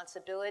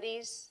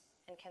responsibilities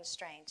and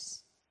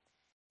constraints.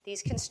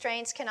 These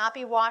constraints cannot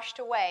be washed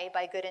away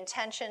by good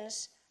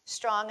intentions,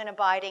 strong and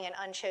abiding and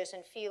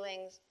unchosen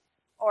feelings,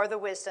 or the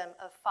wisdom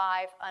of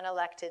 5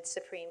 unelected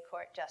Supreme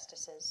Court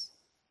justices.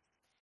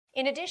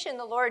 In addition,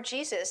 the Lord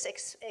Jesus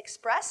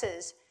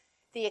expresses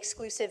the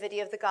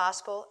exclusivity of the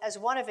gospel as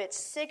one of its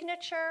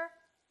signature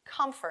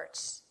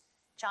comforts.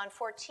 John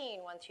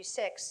 14,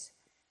 1-6.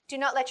 Do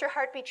not let your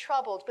heart be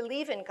troubled.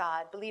 Believe in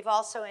God. Believe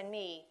also in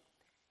me.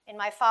 In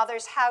my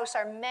Father's house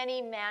are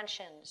many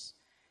mansions.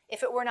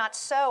 If it were not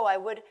so, I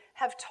would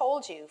have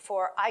told you,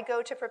 for I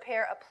go to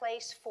prepare a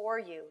place for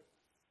you.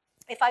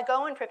 If I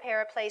go and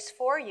prepare a place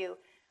for you,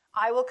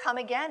 I will come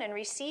again and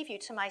receive you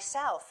to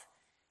myself,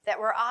 that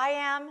where I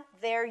am,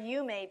 there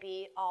you may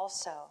be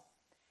also.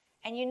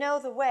 And you know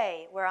the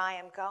way where I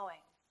am going.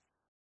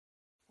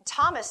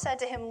 Thomas said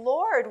to him,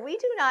 Lord, we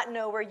do not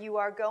know where you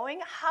are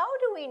going. How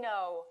do we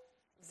know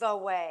the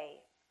way?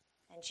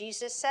 And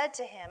Jesus said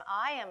to him,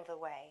 I am the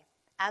way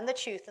and the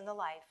truth and the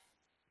life.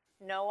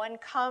 No one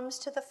comes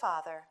to the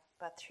Father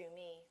but through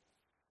me.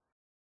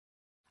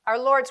 Our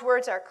Lord's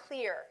words are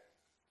clear.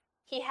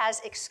 He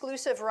has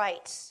exclusive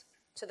rights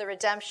to the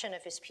redemption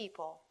of his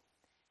people.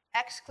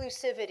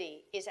 Exclusivity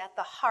is at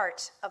the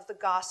heart of the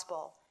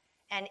gospel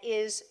and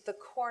is the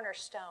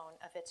cornerstone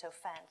of its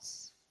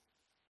offense.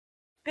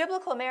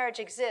 Biblical marriage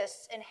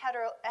exists in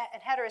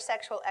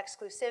heterosexual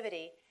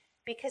exclusivity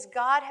because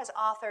God has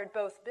authored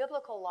both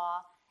biblical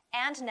law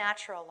and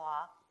natural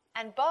law,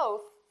 and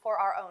both for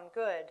our own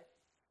good.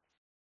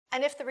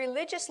 And if the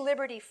religious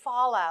liberty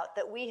fallout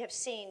that we have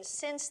seen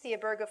since the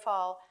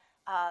Obergefell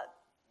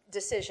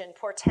decision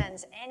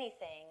portends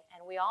anything,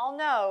 and we all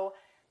know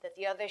that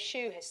the other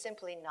shoe has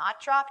simply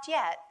not dropped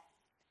yet,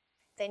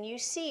 then you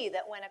see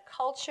that when a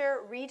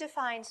culture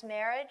redefines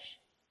marriage,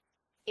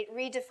 it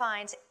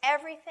redefines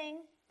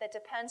everything that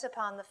depends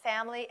upon the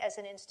family as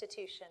an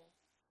institution,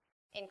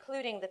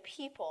 including the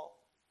people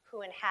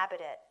who inhabit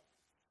it.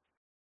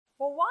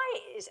 Well, why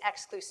is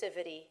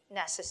exclusivity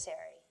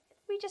necessary?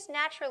 We just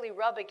naturally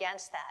rub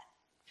against that,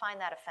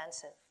 find that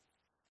offensive.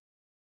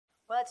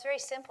 Well, it's very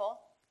simple.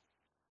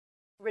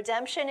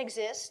 Redemption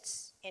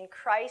exists in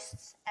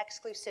Christ's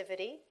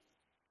exclusivity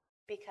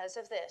because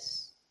of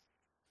this,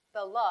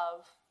 the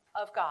love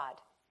of God.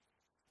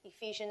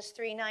 Ephesians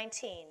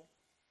 3:19.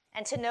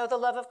 And to know the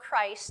love of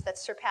Christ that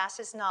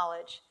surpasses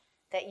knowledge,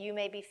 that you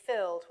may be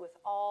filled with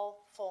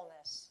all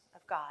fullness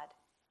of God.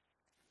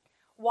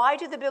 Why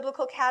do the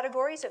biblical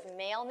categories of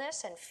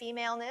maleness and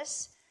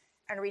femaleness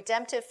and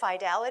redemptive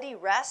fidelity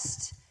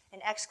rest in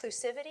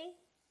exclusivity?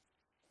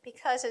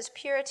 Because as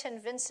Puritan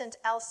Vincent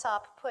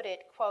Elsop put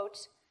it,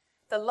 quote,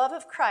 the love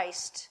of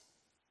Christ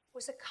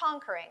was a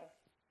conquering,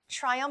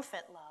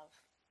 triumphant love.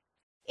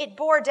 It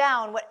bore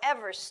down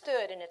whatever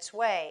stood in its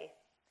way.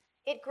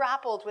 It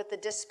grappled with the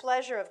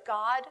displeasure of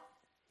God,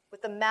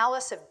 with the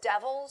malice of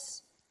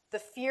devils, the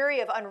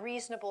fury of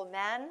unreasonable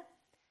men,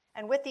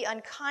 and with the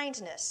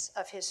unkindness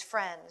of his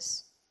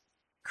friends.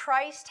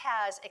 Christ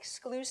has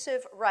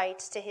exclusive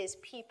rights to his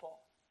people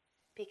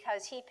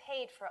because he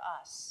paid for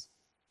us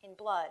in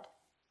blood.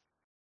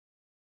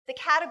 The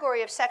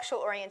category of sexual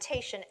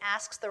orientation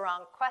asks the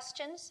wrong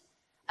questions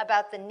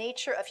about the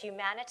nature of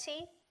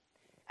humanity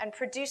and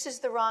produces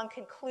the wrong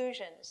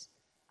conclusions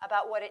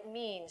about what it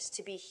means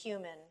to be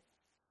human.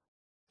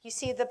 You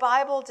see, the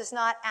Bible does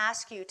not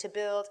ask you to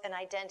build an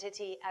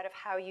identity out of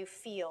how you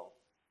feel,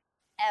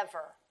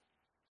 ever.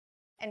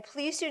 And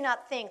please do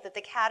not think that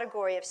the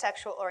category of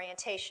sexual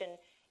orientation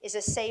is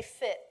a safe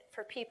fit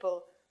for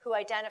people who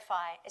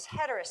identify as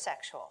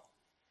heterosexual.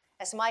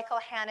 As Michael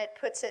Hannett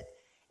puts it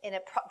in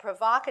a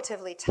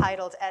provocatively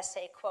titled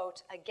essay,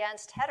 quote,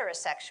 Against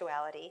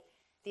Heterosexuality,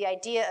 the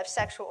idea of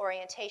sexual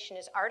orientation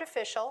is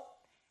artificial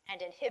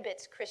and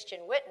inhibits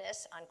Christian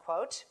witness,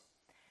 unquote.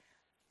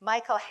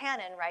 Michael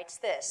Hannon writes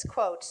this,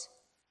 quote,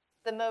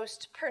 the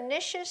most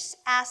pernicious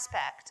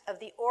aspect of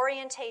the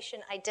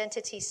orientation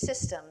identity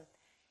system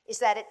is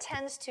that it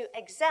tends to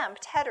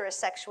exempt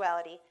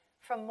heterosexuality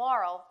from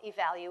moral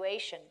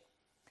evaluation.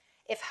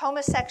 If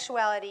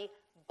homosexuality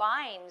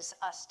binds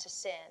us to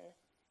sin,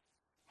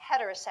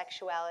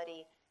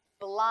 heterosexuality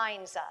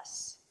blinds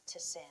us to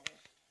sin.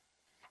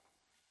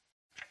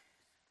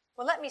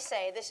 Well, let me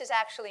say, this is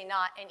actually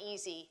not an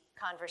easy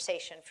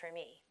conversation for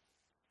me.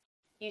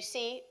 You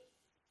see,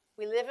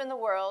 we live in the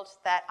world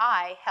that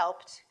I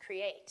helped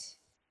create.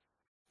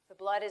 The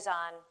blood is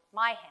on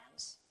my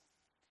hands.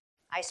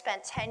 I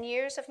spent 10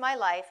 years of my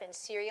life in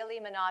serially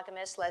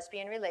monogamous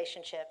lesbian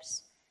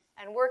relationships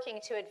and working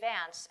to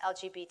advance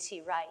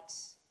LGBT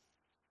rights.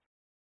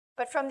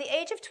 But from the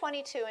age of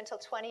 22 until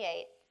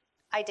 28,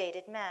 I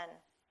dated men.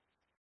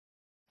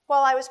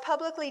 While I was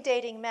publicly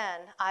dating men,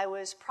 I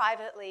was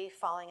privately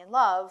falling in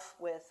love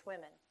with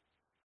women.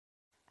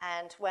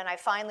 And when I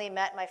finally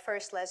met my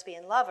first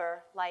lesbian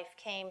lover, life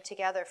came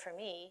together for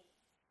me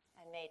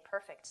and made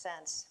perfect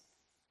sense.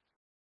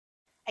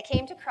 I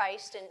came to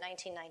Christ in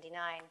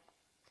 1999.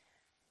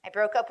 I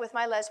broke up with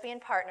my lesbian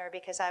partner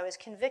because I was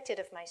convicted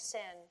of my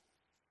sin,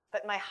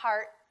 but my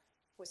heart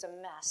was a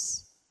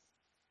mess.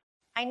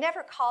 I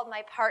never called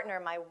my partner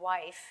my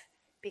wife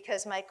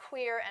because my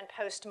queer and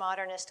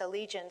postmodernist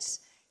allegiance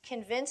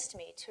convinced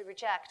me to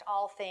reject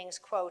all things,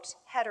 quote,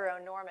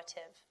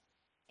 heteronormative,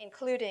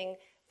 including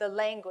the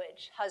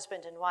language,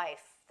 husband and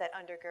wife, that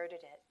undergirded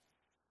it.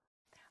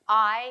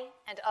 I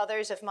and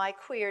others of my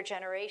queer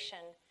generation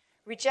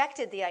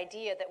rejected the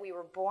idea that we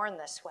were born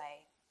this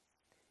way.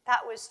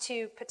 That was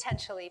too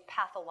potentially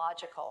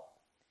pathological.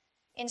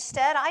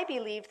 Instead, I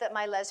believed that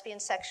my lesbian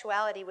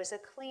sexuality was a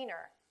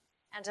cleaner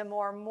and a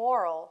more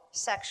moral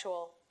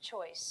sexual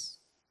choice.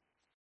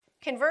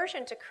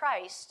 Conversion to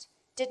Christ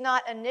did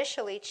not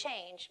initially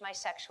change my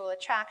sexual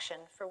attraction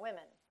for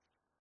women.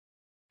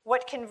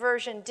 What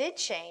conversion did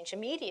change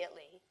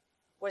immediately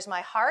was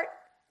my heart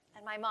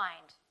and my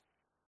mind.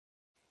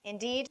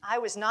 Indeed, I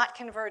was not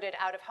converted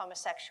out of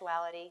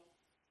homosexuality.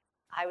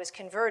 I was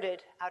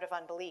converted out of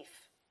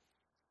unbelief.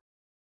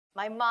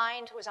 My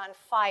mind was on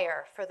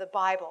fire for the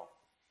Bible,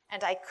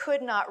 and I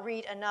could not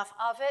read enough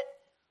of it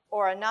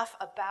or enough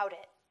about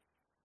it.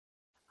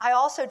 I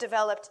also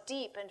developed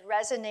deep and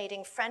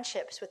resonating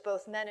friendships with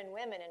both men and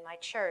women in my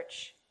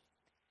church.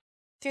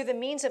 Through the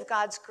means of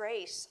God's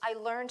grace, I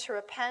learned to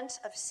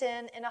repent of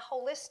sin in a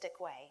holistic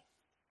way.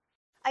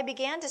 I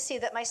began to see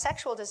that my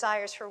sexual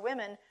desires for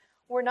women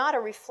were not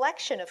a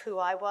reflection of who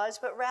I was,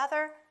 but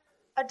rather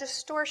a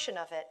distortion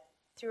of it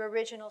through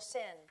original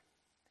sin,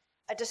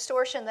 a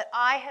distortion that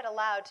I had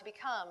allowed to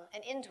become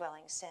an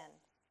indwelling sin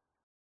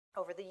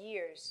over the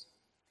years.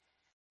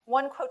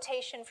 One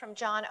quotation from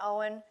John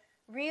Owen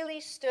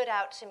really stood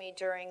out to me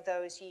during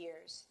those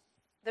years.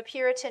 The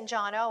Puritan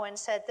John Owen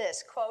said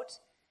this, quote,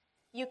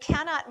 "You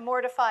cannot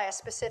mortify a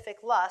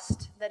specific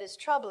lust that is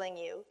troubling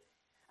you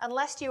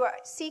unless you are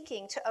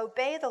seeking to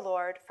obey the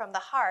Lord from the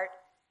heart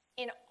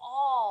in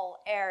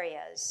all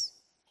areas."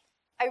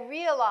 I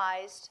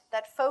realized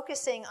that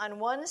focusing on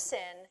one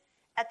sin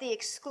at the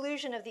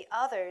exclusion of the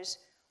others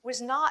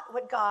was not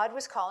what God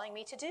was calling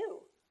me to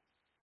do.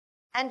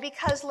 And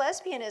because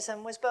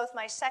lesbianism was both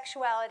my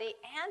sexuality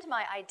and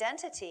my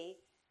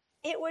identity,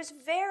 it was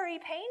very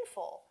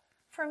painful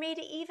for me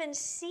to even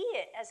see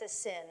it as a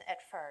sin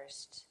at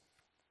first.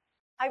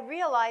 I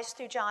realized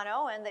through John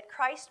Owen that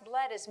Christ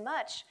bled as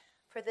much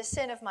for the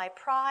sin of my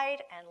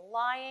pride and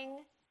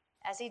lying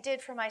as he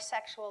did for my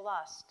sexual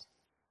lust.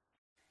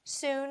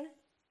 Soon,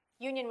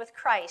 union with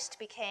Christ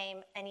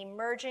became an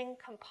emerging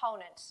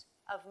component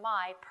of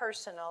my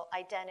personal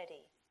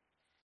identity,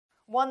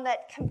 one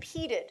that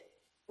competed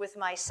with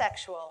my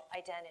sexual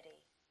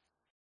identity.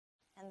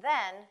 And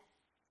then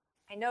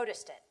I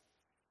noticed it.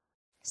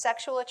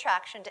 Sexual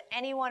attraction to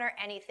anyone or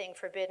anything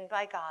forbidden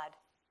by God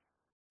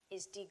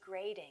is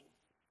degrading.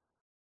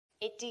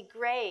 It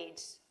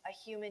degrades a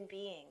human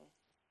being.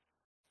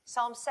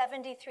 Psalm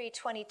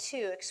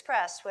 73:22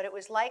 expressed what it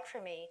was like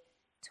for me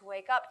to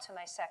wake up to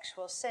my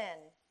sexual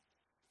sin.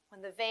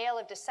 When the veil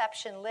of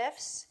deception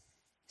lifts,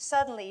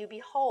 suddenly you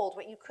behold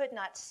what you could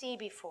not see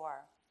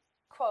before.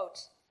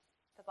 Quote,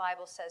 the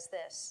Bible says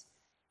this,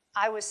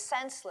 "I was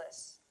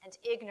senseless and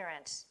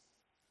ignorant.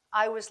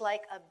 I was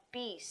like a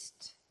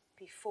beast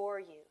before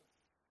you."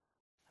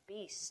 A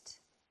beast.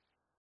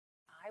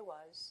 I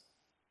was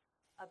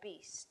a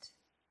beast.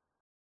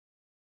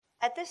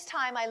 At this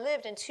time, I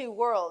lived in two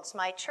worlds,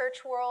 my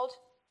church world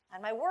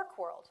and my work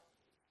world.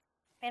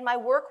 In my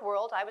work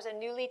world, I was a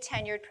newly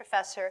tenured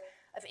professor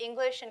of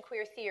English and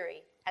queer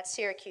theory at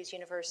Syracuse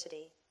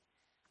University.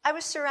 I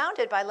was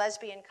surrounded by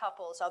lesbian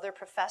couples, other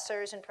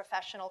professors and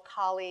professional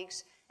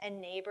colleagues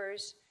and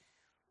neighbors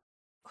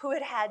who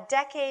had had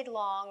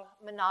decade-long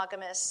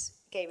monogamous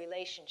gay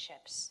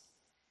relationships.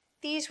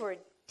 These were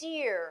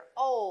dear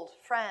old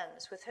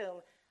friends with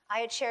whom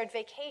I had shared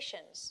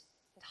vacations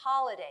and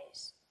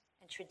holidays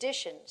and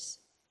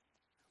traditions.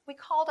 We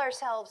called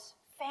ourselves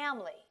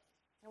family,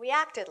 and we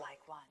acted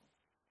like one.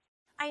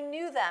 I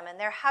knew them and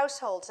their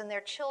households and their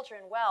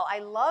children well. I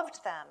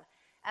loved them,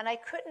 and I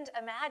couldn't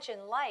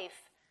imagine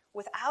life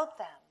without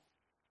them.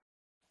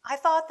 I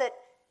thought that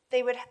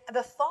the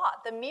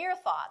mere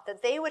thought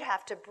that they would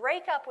have to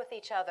break up with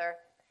each other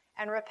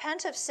and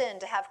repent of sin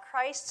to have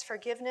Christ's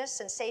forgiveness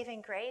and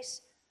saving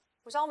grace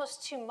was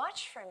almost too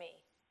much for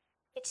me.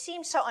 It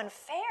seemed so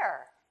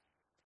unfair.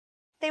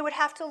 They would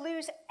have to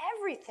lose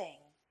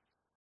everything.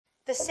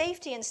 The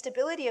safety and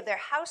stability of their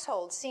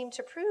household seemed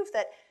to prove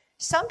that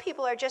some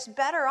people are just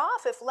better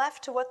off if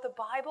left to what the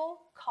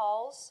Bible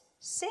calls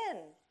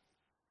sin.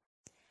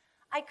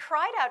 I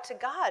cried out to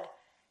God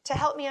to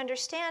help me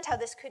understand how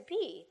this could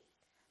be,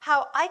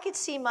 how I could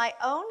see my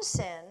own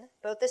sin,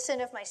 both the sin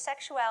of my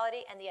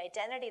sexuality and the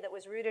identity that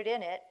was rooted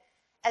in it,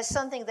 as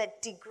something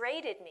that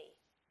degraded me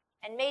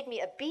and made me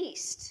a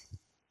beast,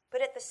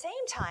 but at the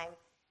same time,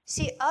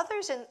 See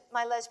others in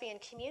my lesbian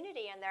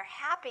community and their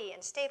happy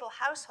and stable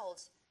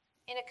households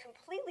in a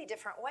completely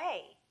different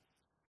way.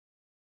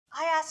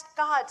 I asked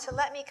God to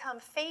let me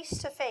come face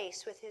to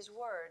face with his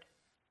word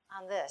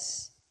on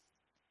this.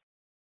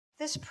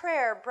 This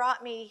prayer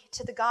brought me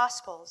to the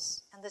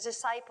Gospels and the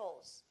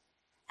disciples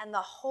and the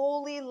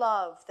holy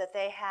love that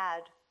they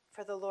had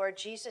for the Lord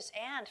Jesus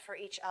and for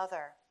each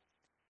other.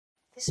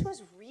 This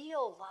was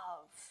real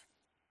love.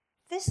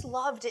 This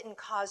love didn't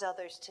cause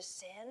others to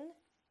sin.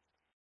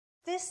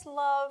 This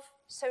love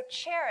so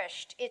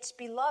cherished its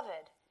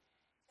beloved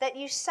that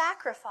you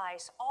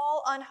sacrifice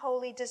all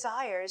unholy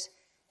desires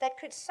that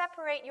could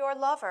separate your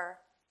lover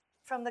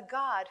from the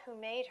God who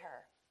made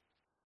her.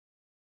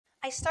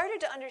 I started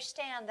to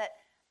understand that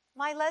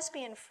my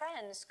lesbian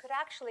friends could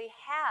actually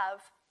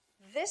have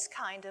this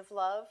kind of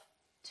love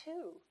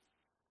too.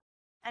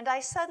 And I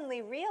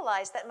suddenly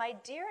realized that my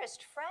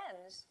dearest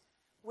friends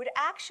would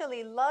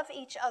actually love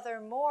each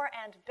other more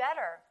and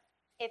better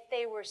if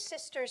they were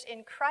sisters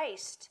in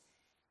Christ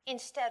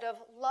instead of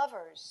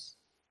lovers.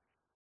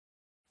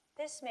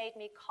 This made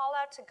me call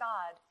out to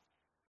God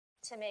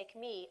to make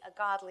me a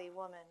godly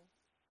woman.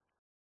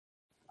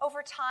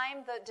 Over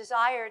time, the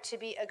desire to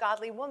be a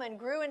godly woman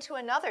grew into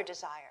another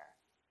desire,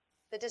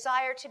 the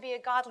desire to be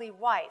a godly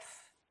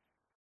wife.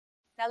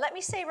 Now, let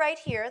me say right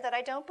here that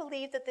I don't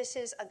believe that this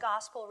is a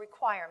gospel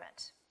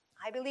requirement.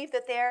 I believe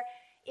that there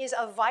is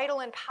a vital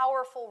and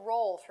powerful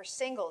role for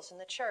singles in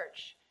the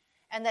church,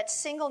 and that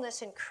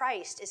singleness in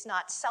Christ is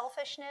not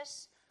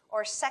selfishness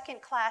or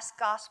second-class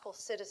gospel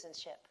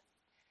citizenship,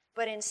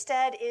 but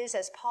instead is,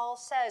 as Paul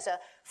says, a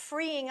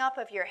freeing up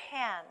of your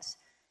hands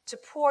to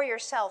pour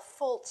yourself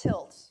full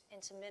tilt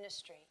into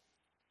ministry.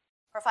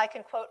 Or if I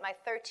can quote my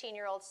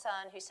 13-year-old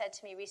son who said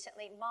to me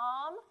recently,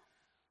 "Mom,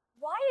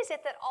 why is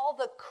it that all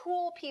the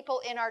cool people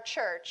in our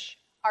church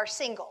are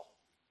single?"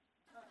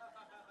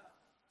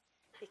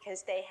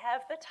 Because they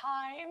have the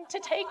time to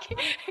take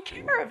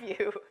care of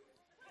you.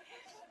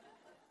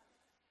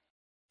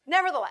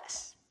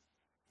 Nevertheless,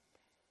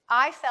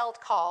 I felt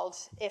called,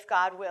 if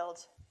God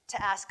willed, to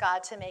ask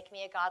God to make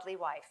me a godly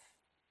wife,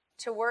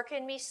 to work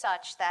in me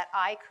such that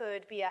I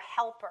could be a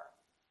helper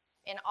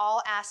in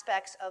all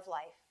aspects of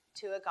life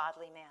to a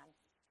godly man.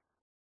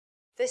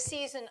 This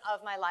season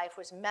of my life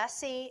was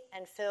messy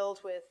and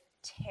filled with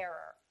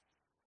terror.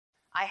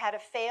 I had a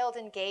failed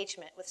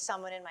engagement with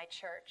someone in my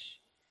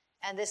church,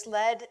 and this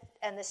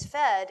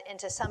fed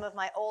into some of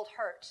my old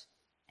hurt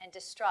and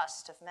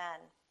distrust of men.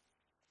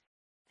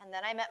 And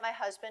then I met my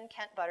husband,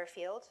 Kent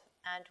Butterfield,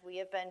 and we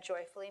have been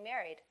joyfully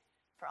married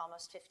for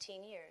almost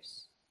 15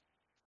 years.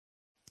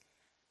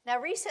 Now,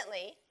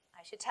 recently,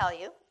 I should tell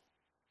you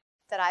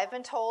that I've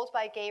been told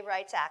by gay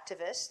rights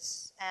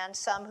activists and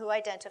some who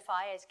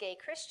identify as gay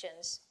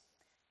Christians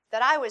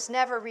that I was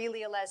never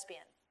really a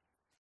lesbian,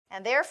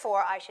 and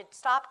therefore I should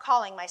stop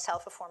calling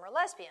myself a former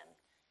lesbian.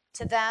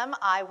 To them,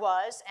 I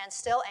was and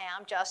still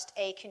am just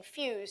a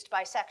confused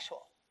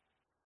bisexual.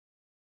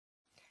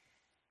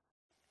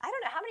 I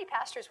don't know how many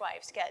pastors'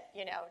 wives get,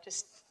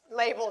 just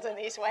labeled in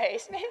these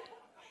ways.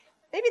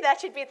 Maybe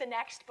that should be the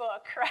next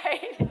book,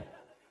 right?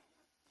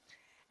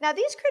 Now,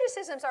 these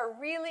criticisms are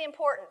really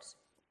important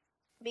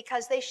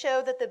because they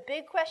show that the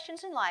big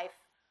questions in life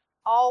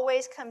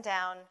always come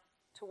down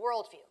to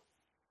worldview.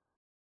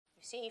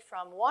 You see,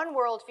 from one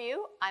worldview,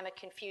 I'm a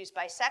confused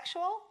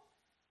bisexual,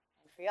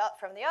 and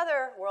from the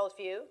other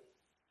worldview,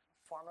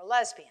 former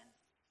lesbian.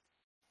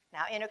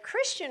 Now, in a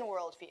Christian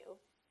worldview,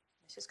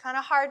 this is kind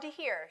of hard to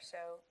hear,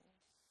 so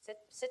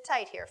sit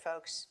tight here,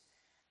 folks.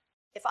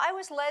 If I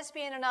was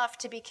lesbian enough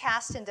to be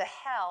cast into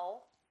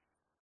hell,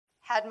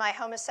 had my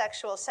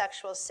homosexual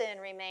sexual sin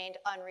remained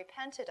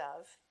unrepented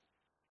of,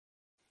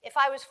 if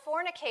I was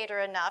fornicator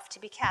enough to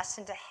be cast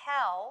into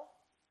hell,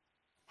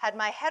 had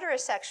my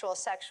heterosexual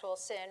sexual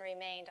sin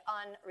remained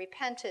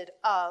unrepented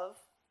of,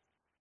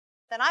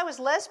 then I was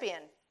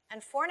lesbian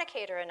and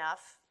fornicator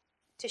enough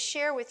to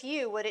share with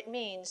you what it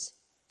means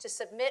to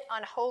submit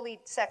unholy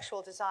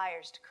sexual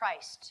desires to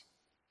Christ,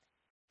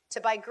 to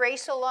by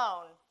grace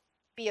alone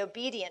be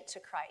obedient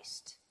to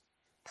Christ,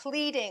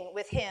 pleading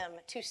with him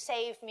to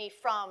save me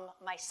from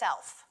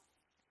myself,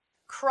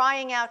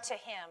 crying out to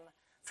him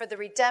for the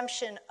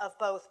redemption of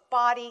both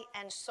body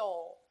and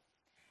soul,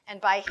 and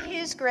by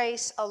his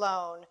grace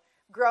alone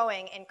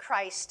growing in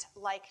Christ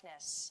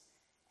likeness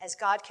as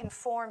God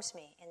conforms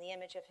me in the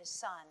image of his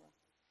Son,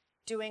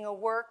 doing a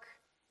work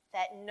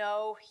that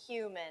no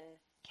human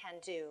can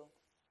do.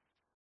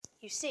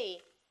 You see,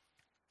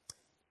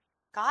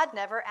 God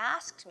never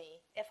asked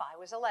me if I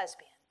was a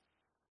lesbian.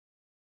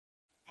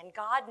 And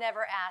God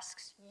never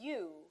asks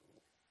you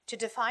to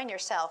define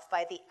yourself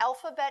by the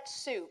alphabet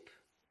soup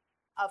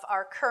of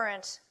our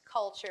current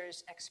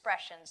culture's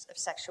expressions of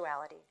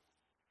sexuality.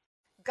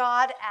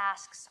 God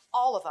asks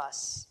all of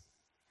us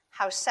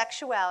how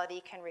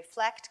sexuality can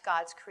reflect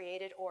God's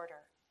created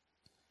order.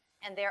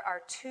 And there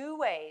are two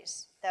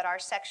ways that our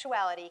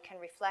sexuality can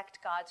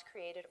reflect God's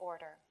created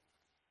order: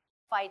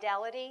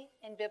 fidelity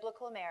in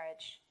biblical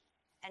marriage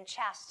and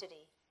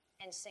chastity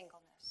in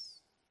singleness.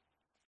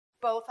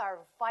 Both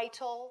are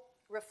vital,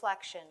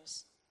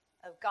 reflections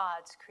of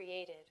God's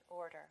created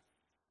order.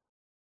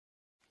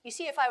 You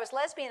see, if I was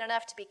lesbian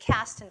enough to be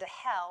cast into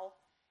hell,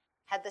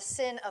 had the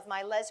sin of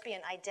my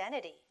lesbian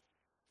identity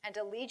and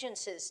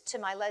allegiances to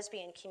my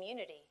lesbian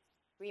community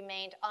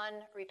remained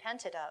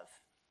unrepented of,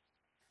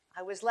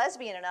 I was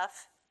lesbian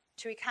enough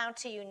to recount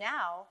to you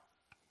now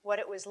what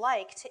it was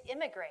like to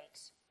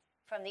immigrate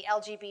from the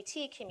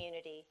LGBT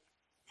community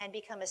and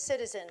become a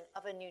citizen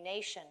of a new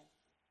nation,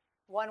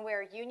 one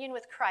where union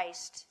with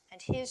Christ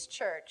and his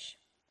church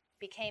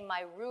became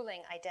my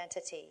ruling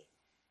identity,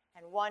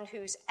 and one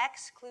whose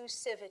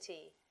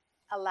exclusivity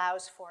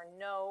allows for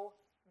no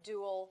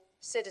dual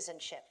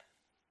citizenship.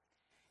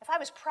 If I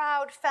was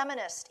proud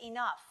feminist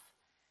enough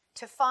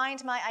to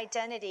find my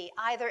identity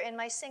either in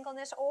my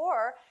singleness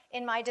or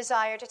in my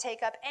desire to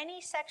take up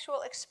any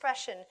sexual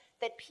expression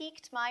that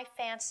piqued my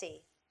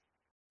fancy,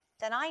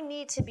 then I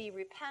need to be a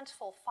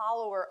repentful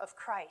follower of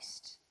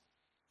Christ,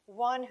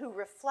 one who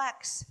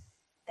reflects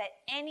that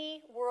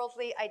any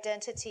worldly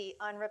identity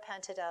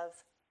unrepented of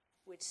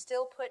would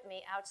still put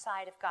me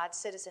outside of God's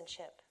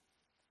citizenship,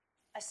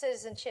 a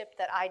citizenship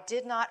that I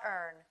did not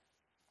earn,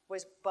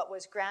 but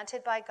was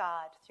granted by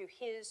God through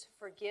his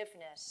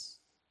forgiveness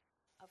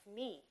of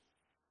me.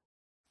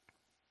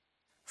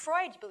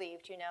 Freud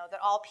believed, that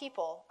all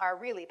people are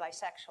really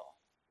bisexual,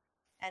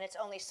 and it's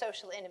only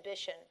social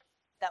inhibition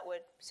that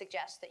would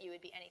suggest that you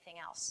would be anything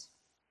else.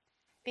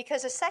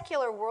 Because a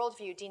secular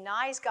worldview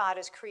denies God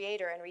as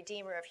creator and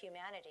redeemer of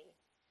humanity,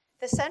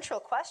 the central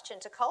question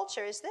to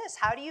culture is this: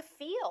 how do you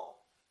feel?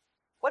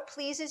 What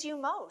pleases you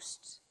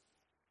most?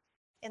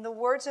 In the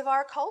words of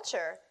our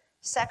culture,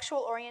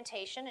 sexual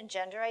orientation and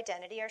gender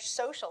identity are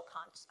social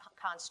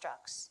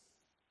constructs.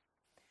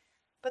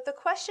 But the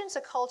questions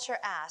a culture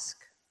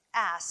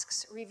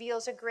asks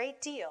reveals a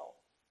great deal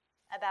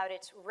about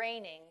its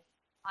reigning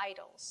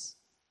idols.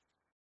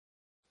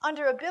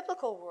 Under a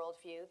biblical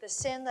worldview, the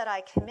sin that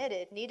I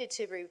committed needed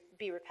to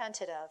be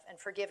repented of and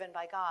forgiven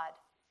by God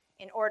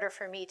in order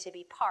for me to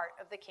be part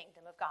of the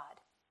kingdom of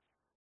God.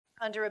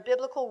 Under a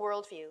biblical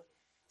worldview,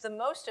 the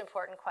most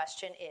important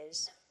question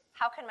is,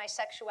 how can my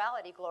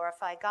sexuality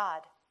glorify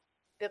God?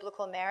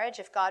 Biblical marriage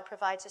if God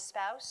provides a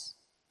spouse,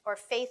 or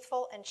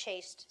faithful and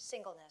chaste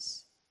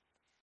singleness?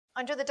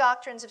 Under the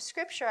doctrines of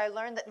Scripture, I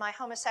learned that my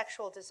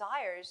homosexual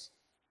desires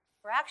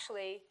were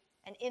actually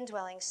an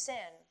indwelling sin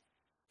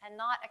and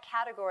not a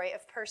category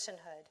of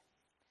personhood.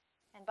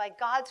 And by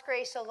God's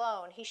grace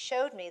alone, he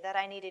showed me that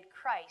I needed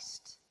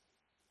Christ,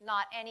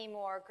 not any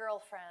more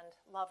girlfriend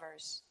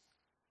lovers.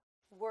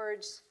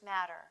 Words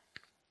matter.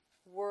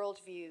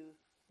 Worldview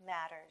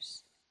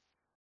matters.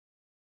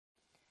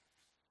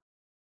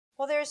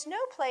 Well, there's no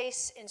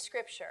place in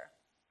Scripture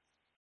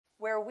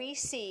where we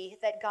see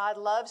that God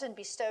loves and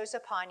bestows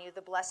upon you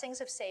the blessings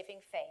of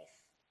saving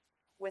faith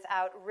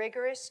without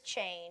rigorous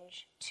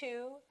change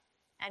to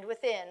and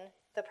within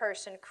the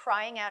person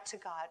crying out to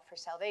God for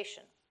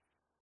salvation.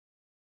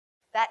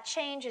 That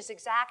change is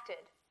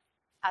exacted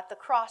at the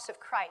cross of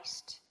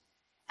Christ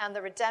and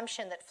the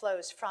redemption that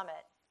flows from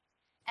it,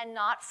 and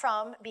not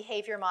from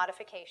behavior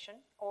modification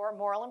or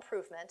moral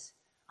improvement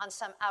on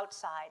some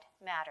outside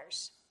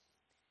matters.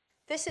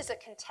 This is a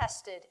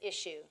contested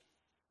issue.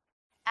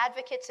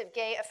 Advocates of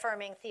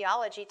gay-affirming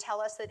theology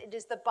tell us that it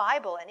is the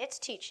Bible and its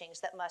teachings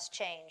that must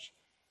change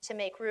to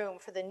make room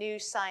for the new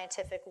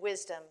scientific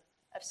wisdom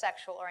of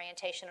sexual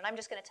orientation. And I'm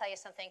just going to tell you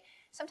something.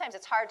 Sometimes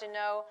it's hard to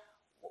know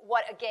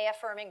what a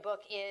gay-affirming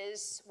book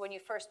is when you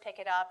first pick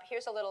it up.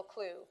 Here's a little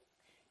clue.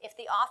 If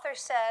the author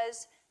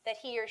says that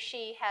he or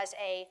she has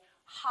a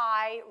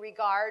high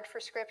regard for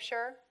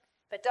Scripture,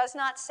 but does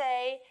not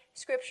say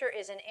Scripture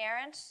is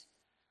inerrant,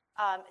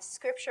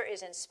 Scripture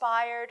is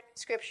inspired,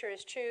 Scripture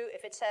is true,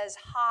 if it says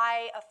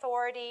high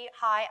authority,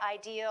 high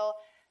ideal,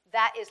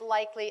 that is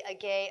likely a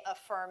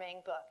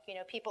gay-affirming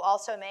book. People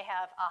also may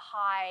have a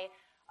high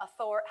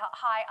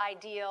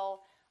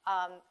ideal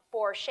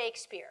for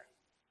Shakespeare.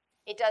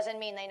 It doesn't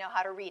mean they know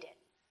how to read it.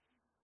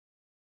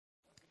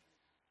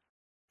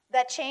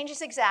 That change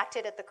is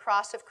exacted at the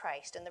cross of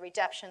Christ and the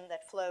redemption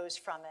that flows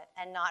from it,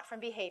 and not from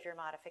behavior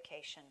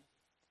modification.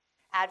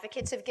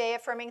 Advocates of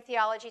gay-affirming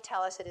theology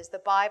tell us it is the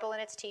Bible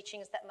and its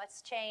teachings that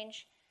must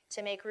change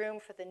to make room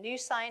for the new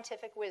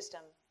scientific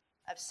wisdom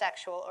of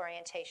sexual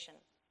orientation.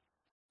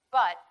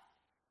 But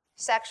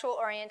sexual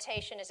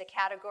orientation as a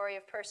category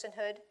of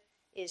personhood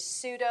is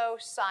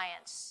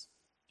pseudo-science.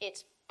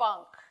 It's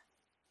bunk.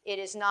 It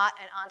is not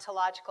an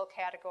ontological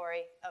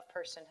category of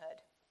personhood.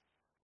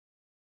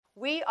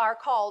 We are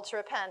called to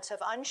repent of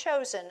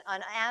unchosen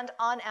and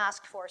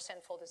unasked for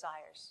sinful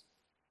desires.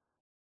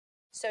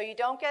 So you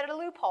don't get a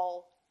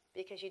loophole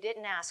because you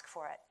didn't ask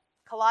for it.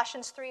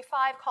 Colossians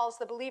 3:5 calls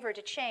the believer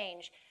to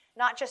change,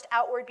 not just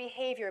outward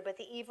behavior, but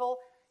the evil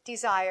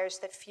desires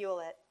that fuel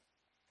it.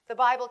 The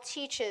Bible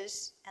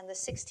teaches, and the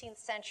 16th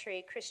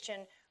century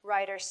Christian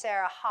writer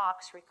Sarah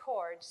Hawkes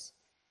records,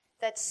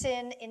 that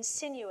sin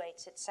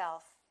insinuates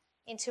itself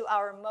into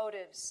our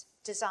motives,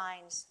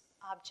 designs,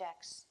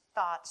 objects,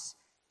 thoughts,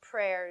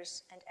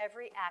 prayers, and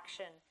every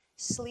action,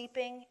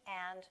 sleeping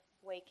and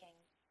waking.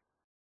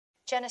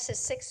 Genesis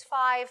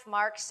 6:5,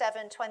 Mark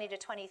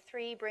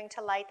 7:20-23 bring to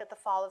light that the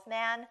fall of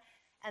man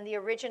and the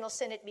original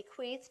sin it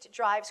bequeathed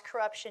drives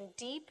corruption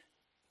deep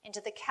into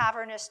the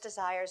cavernous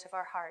desires of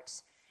our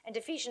hearts. And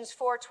Ephesians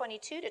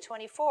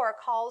 4:22-24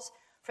 calls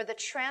for the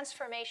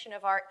transformation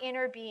of our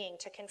inner being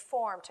to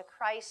conform to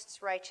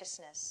Christ's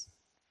righteousness.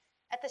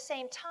 At the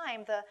same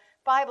time, the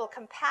Bible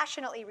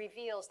compassionately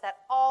reveals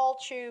that all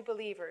true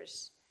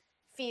believers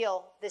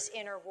feel this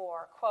inner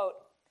war.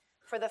 Quote,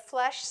 "For the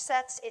flesh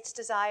sets its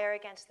desire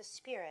against the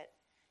spirit,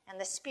 and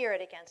the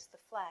spirit against the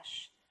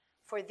flesh.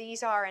 For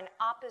these are in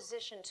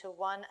opposition to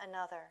one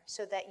another,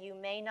 so that you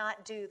may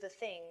not do the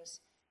things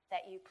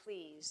that you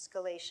please."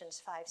 Galatians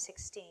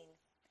 5:16.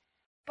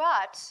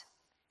 But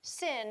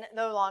sin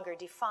no longer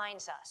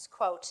defines us.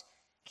 Quote,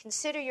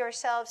 "Consider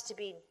yourselves to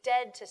be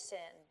dead to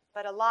sin,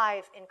 but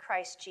alive in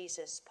Christ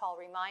Jesus," Paul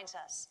reminds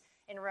us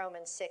in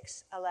Romans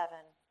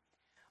 6:11.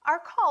 Our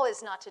call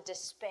is not to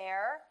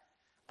despair,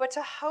 but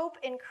to hope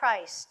in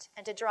Christ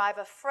and to drive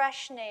a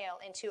fresh nail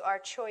into our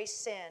choice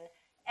sin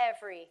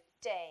every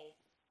day.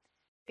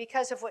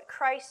 Because of what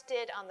Christ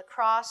did on the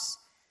cross,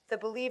 the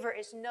believer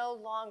is no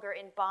longer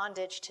in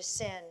bondage to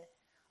sin,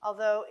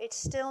 although it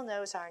still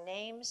knows our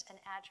names and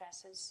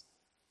addresses.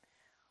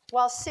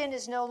 While sin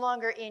is no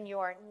longer in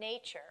your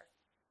nature,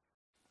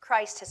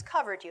 Christ has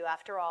covered you,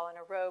 after all, in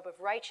a robe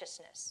of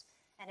righteousness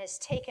and has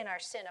taken our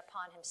sin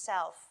upon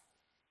himself.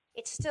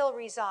 It still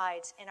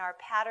resides in our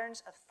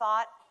patterns of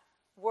thought,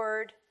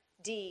 word,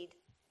 deed,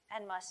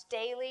 and must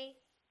daily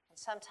and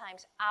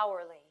sometimes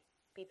hourly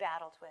be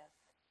battled with.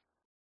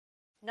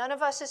 None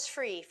of us is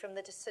free from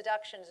the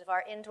seductions of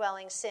our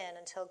indwelling sin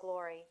until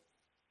glory.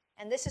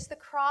 And this is the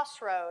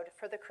crossroad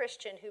for the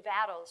Christian who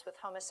battles with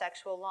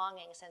homosexual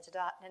longings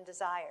and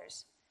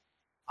desires.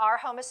 Are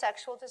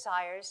homosexual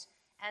desires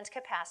and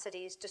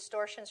capacities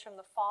distortions from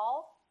the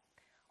fall,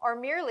 or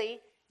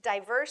merely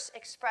diverse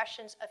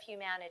expressions of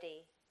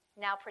humanity,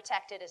 now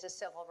protected as a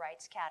civil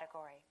rights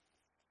category?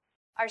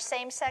 Are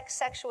same-sex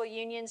sexual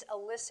unions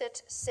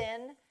illicit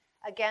sin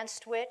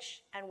against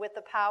which, and with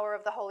the power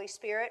of the Holy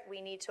Spirit,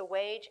 we need to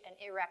wage an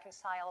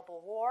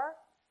irreconcilable war?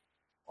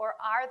 Or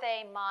are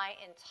they my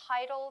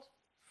entitled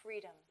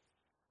freedom?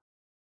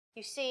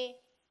 You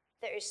see,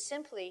 there is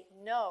simply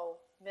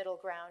no middle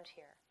ground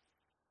here,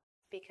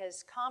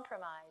 because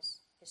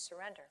compromise is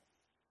surrender.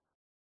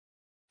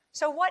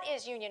 So what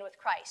is union with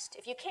Christ?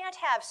 If you cannot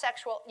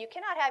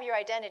have your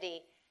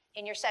identity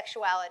in your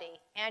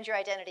sexuality and your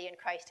identity in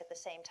Christ at the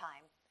same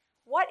time.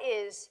 What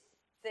is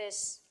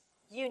this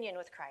union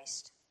with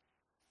Christ?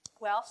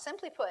 Well,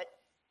 simply put,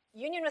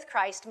 union with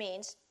Christ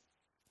means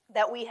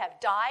that we have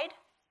died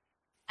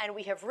and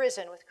we have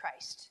risen with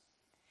Christ.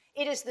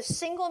 It is the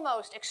single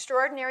most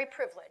extraordinary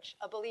privilege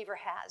a believer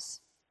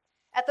has.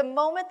 At the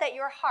moment that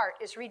your heart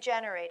is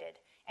regenerated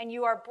and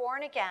you are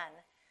born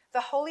again,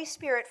 the Holy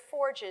Spirit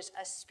forges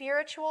a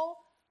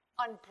spiritual,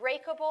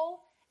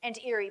 unbreakable, and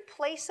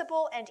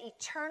irreplaceable and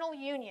eternal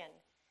union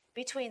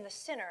between the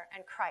sinner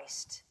and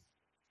Christ.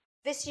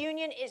 This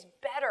union is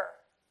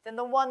better than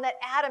the one that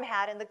Adam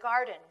had in the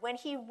garden when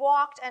he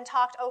walked and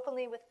talked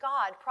openly with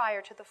God prior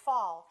to the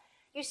fall.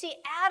 You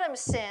see,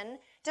 Adam's sin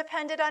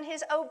depended on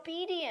his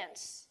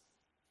obedience.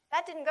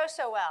 That didn't go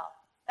so well.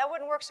 That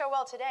wouldn't work so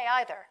well today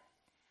either.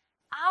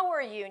 Our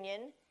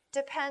union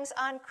depends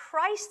on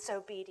Christ's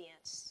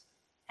obedience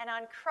and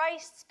on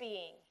Christ's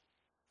being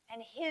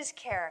and his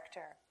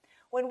character.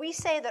 When we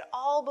say that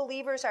all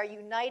believers are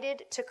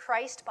united to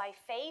Christ by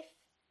faith,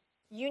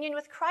 union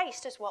with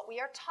Christ is what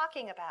we are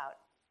talking about.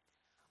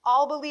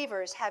 All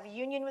believers have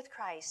union with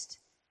Christ.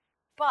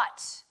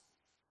 But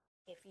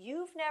if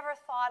you've never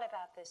thought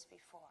about this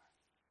before,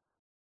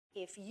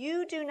 if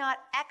you do not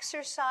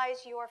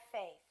exercise your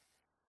faith,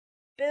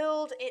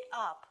 build it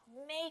up,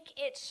 make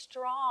it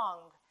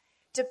strong,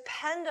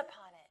 depend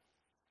upon it,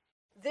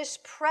 this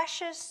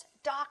precious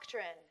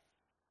doctrine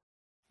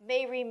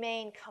may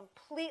remain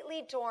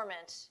completely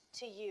dormant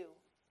to you.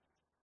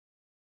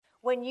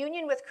 When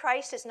union with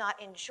Christ is not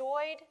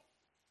enjoyed,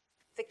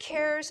 the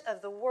cares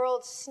of the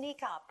world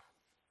sneak up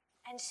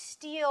and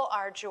steal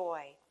our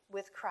joy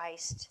with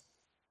Christ.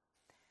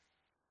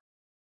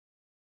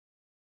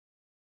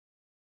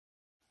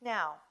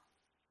 Now,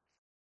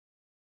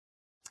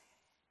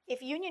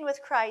 if union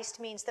with Christ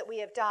means that we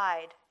have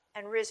died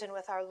and risen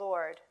with our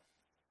Lord,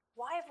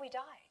 why have we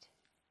died?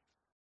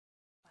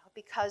 Well,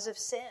 because of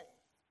sin.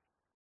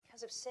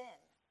 Because of sin.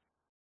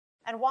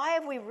 And why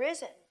have we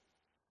risen?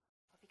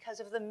 Well, because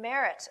of the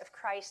merit of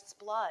Christ's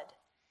blood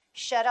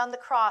shed on the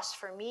cross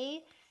for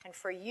me and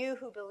for you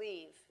who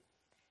believe.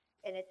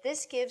 And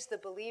this gives the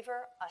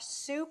believer a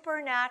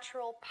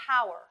supernatural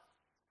power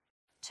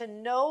to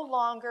no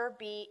longer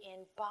be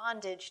in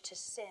bondage to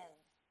sin.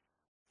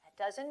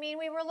 That doesn't mean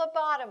we were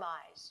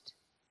lobotomized.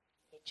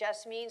 It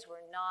just means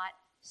we're not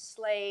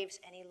slaves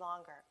any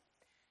longer.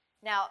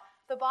 Now,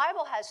 the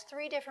Bible has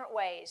 3 different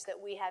ways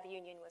that we have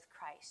union with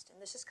Christ. And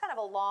this is kind of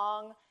a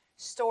long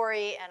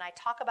story, and I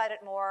talk about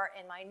it more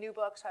in my new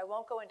book, so I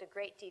won't go into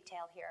great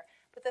detail here.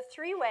 But the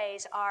 3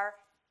 ways are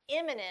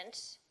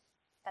imminent,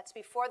 that's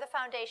before the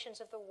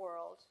foundations of the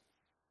world,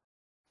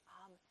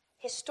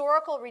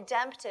 historical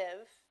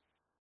redemptive,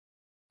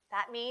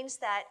 that means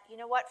that, you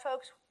know what,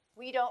 folks?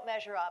 We don't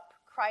measure up.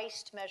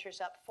 Christ measures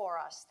up for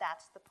us.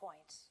 That's the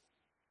point.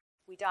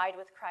 We died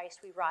with Christ.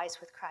 We rise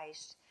with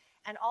Christ.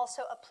 And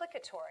also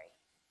applicatory.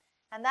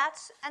 And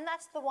that's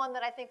the one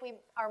that I think we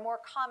are more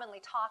commonly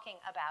talking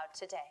about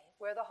today,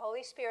 where the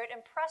Holy Spirit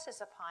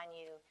impresses upon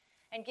you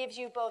and gives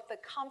you both the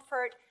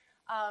comfort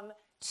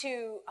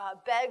to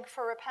beg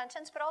for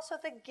repentance, but also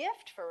the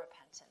gift for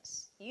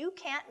repentance. You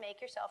can't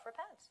make yourself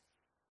repent.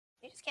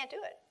 You just can't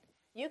do it.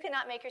 You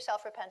cannot make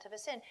yourself repent of a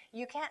sin.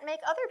 You can't make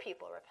other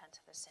people repent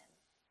of a sin.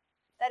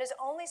 That is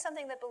only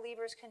something that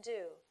believers can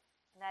do,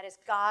 and that is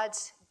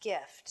God's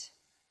gift.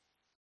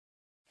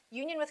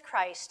 Union with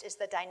Christ is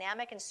the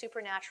dynamic and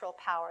supernatural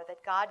power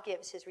that God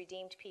gives his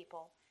redeemed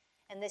people,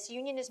 and this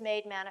union is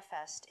made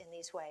manifest in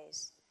these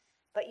ways.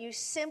 But you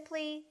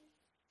simply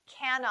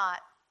cannot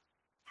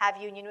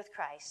have union with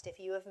Christ if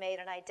you have made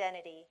an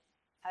identity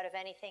out of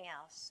anything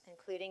else,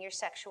 including your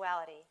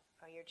sexuality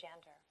or your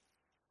gender.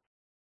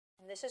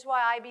 And this is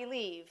why I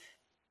believe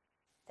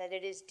that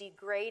it is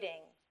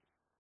degrading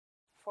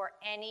for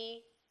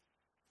any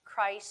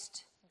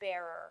Christ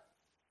bearer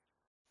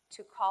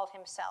to call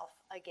himself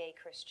a gay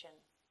Christian.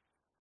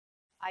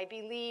 I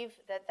believe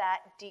that that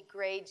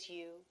degrades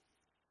you.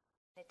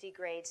 It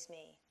degrades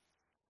me.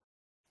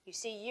 You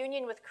see,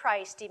 union with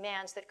Christ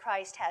demands that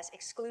Christ has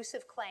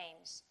exclusive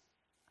claims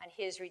on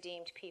his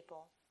redeemed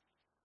people.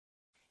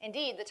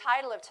 Indeed, the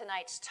title of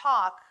tonight's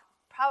talk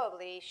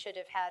probably should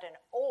have had an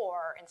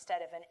or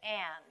instead of an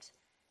and.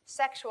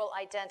 Sexual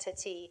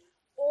identity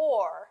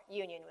or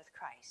union with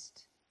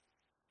Christ.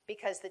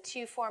 Because the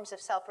two forms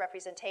of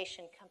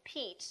self-representation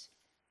compete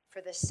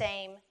for the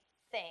same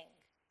thing.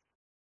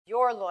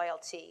 Your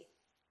loyalty,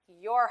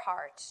 your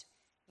heart,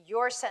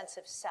 your sense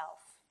of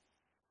self,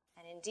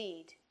 and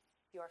indeed,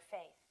 your faith.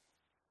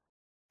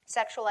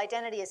 Sexual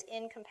identity is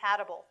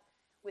incompatible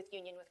with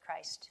union with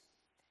Christ.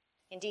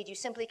 Indeed, you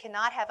simply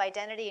cannot have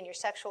identity in your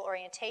sexual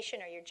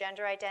orientation or your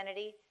gender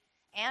identity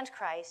and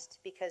Christ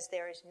because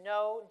there is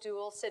no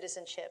dual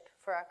citizenship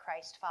for a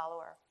Christ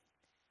follower.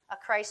 A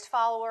Christ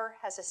follower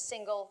has a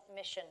single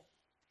mission.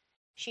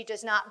 She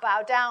does not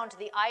bow down to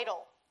the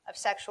idol of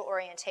sexual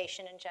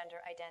orientation and gender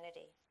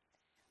identity.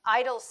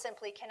 Idols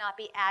simply cannot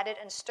be added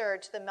and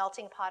stirred to the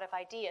melting pot of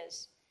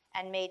ideas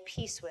and made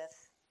peace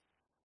with.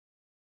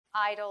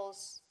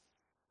 Idols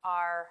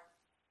are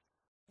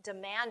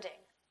demanding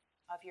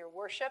of your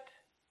worship,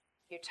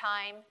 your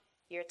time,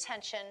 your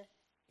attention,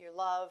 your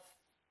love,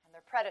 and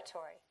they're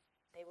predatory.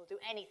 They will do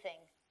anything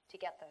to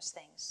get those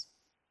things.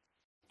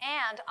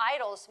 And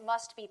idols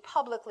must be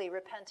publicly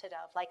repented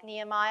of. Like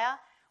Nehemiah,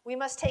 we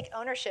must take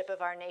ownership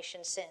of our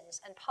nation's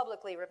sins and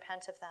publicly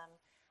repent of them.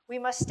 We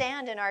must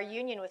stand in our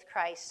union with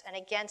Christ and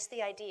against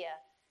the idea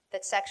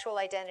that sexual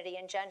identity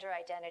and gender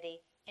identity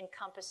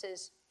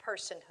encompasses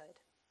personhood.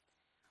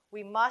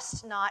 We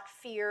must not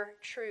fear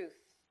truth,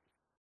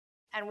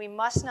 and we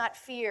must not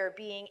fear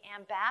being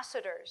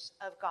ambassadors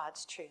of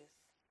God's truth.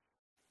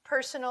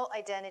 Personal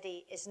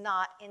identity is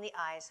not in the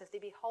eyes of the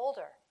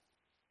beholder.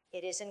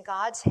 It is in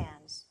God's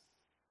hands.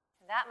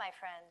 And that, my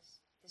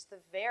friends, is the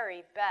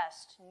very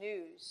best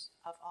news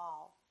of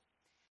all.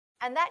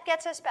 And that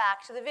gets us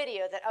back to the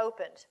video that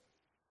opened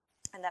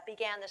and that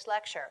began this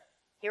lecture.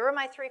 Here are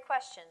my 3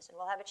 questions, and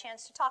we'll have a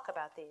chance to talk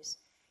about these.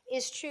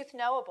 Is truth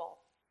knowable?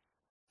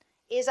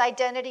 Is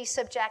identity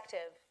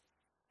subjective?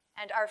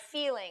 And are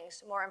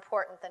feelings more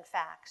important than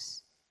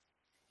facts?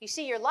 You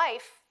see, your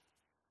life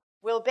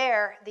will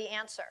bear the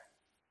answer.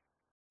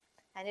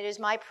 And it is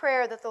my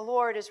prayer that the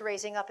Lord is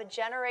raising up a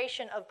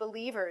generation of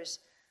believers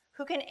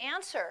who can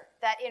answer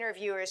that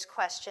interviewer's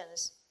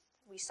questions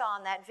we saw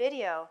in that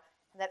video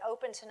that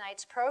opened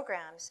tonight's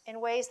programs in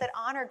ways that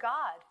honor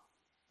God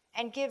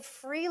and give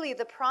freely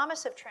the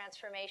promise of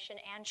transformation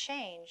and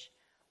change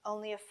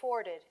only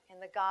afforded in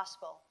the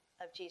gospel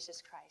of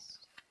Jesus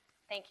Christ.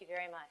 Thank you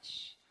very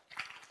much.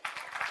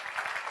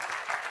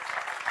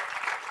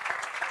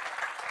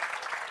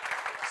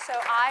 So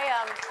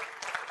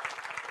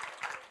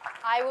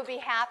I will be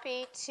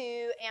happy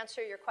to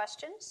answer your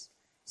questions.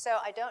 So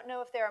I don't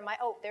know if there are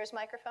there's a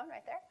microphone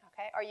right there.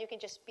 Okay, or you can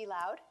just be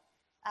loud.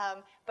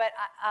 But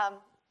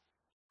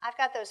I've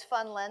got those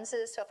fun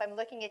lenses, so if I'm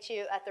looking at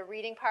you at the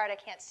reading part, I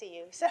can't see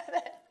you. So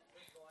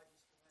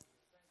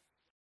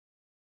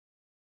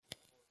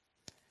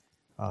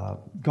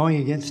going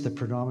against the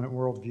predominant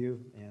worldview,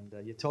 and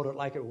you told it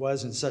like it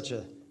was in such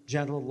a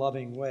gentle,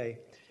 loving way.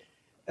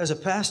 As a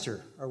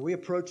pastor, are we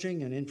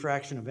approaching an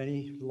infraction of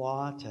any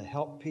law to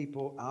help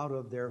people out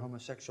of their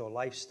homosexual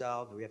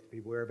lifestyle? Do we have to be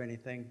aware of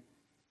anything?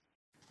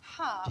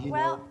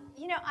 Well,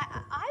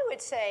 I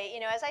would say,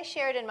 as I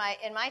shared in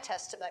my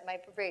testimony, my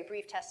very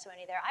brief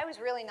testimony there, I was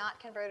really not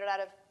converted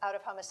out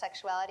of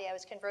homosexuality. I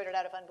was converted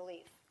out of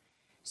unbelief.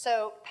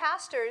 So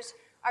pastors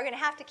are going to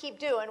have to keep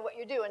doing what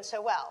you're doing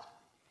so well.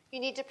 You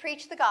need to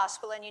preach the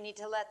gospel, and you need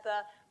to let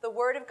the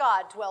word of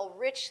God dwell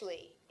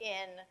richly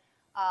in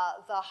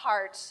the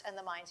hearts and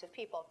the minds of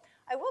people.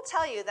 I will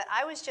tell you that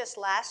I was just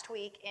last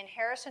week in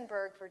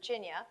Harrisonburg,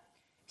 Virginia,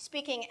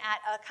 speaking at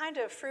a kind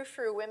of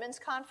frou-frou women's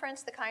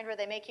conference, the kind where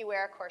they make you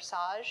wear a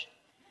corsage.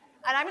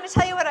 And I'm going to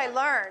tell you what I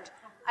learned.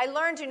 I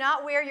learned do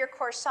not wear your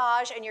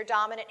corsage in your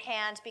dominant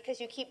hand because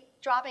you keep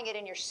dropping it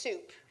in your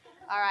soup,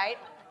 all right?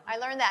 I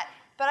learned that.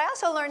 But I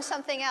also learned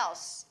something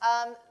else.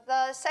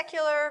 The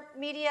secular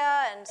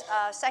media and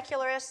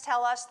secularists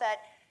tell us that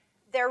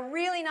they're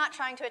really not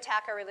trying to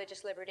attack our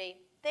religious liberty.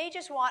 They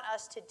just want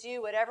us to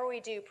do whatever we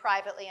do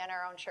privately in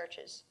our own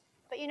churches.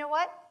 But you know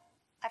what?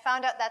 I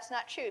found out that's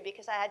not true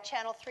because I had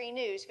Channel 3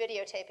 News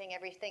videotaping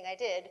everything I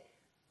did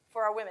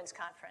for our women's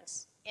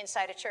conference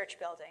inside a church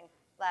building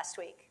last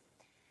week.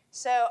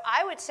 So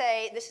I would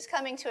say this is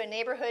coming to a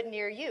neighborhood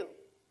near you.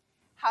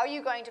 How are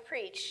you going to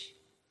preach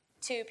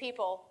to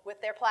people with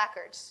their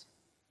placards?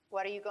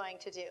 What are you going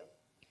to do?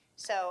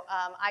 So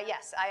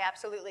yes, I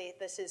absolutely,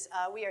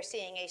 we are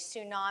seeing a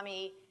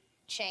tsunami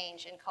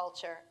change in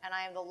culture, and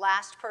I am the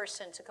last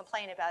person to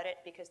complain about it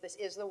because this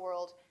is the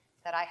world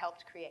that I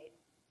helped create.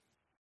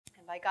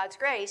 And by God's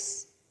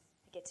grace,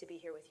 I get to be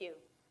here with you.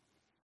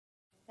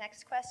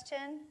 Next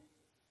question.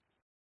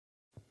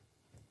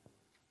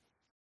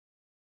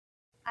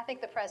 I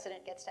think the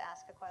president gets to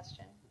ask a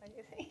question. What do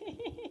you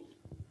think?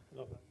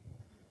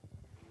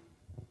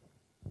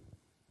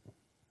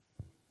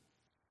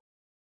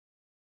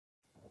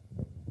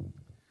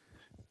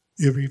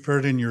 You've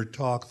referred in your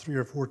talk 3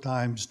 or 4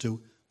 times to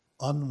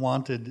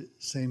unwanted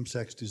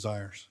same-sex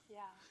desires. Yeah.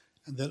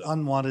 And that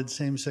unwanted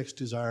same-sex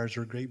desires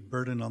are a great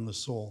burden on the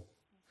soul.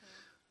 Mm-hmm.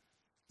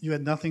 You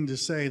had nothing to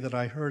say that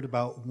I heard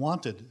about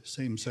wanted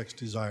same-sex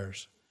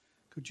desires.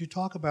 Could you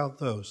talk about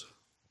those?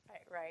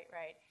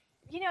 Right.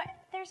 You know,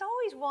 there's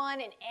always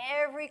one in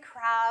every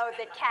crowd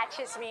that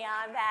catches me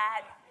on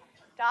that.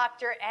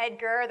 Dr.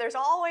 Edgar, there's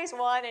always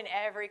one in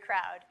every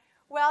crowd.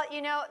 Well,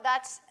 you know,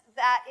 that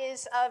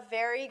is a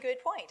very good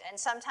point. And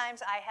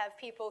sometimes I have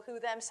people who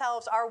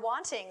themselves are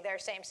wanting their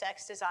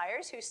same-sex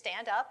desires who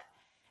stand up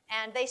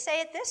and they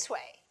say it this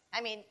way. I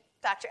mean,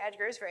 Dr.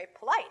 Edgar is very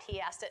polite. He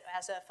asked it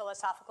as a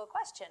philosophical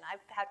question. I've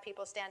had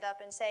people stand up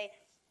and say,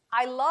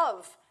 I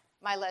love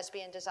my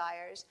lesbian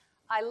desires.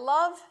 I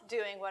love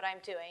doing what I'm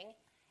doing.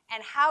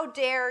 And how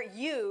dare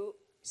you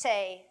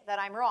say that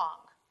I'm wrong?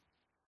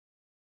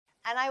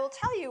 And I will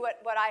tell you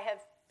what I have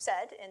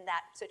said in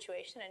that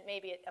situation, and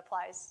maybe it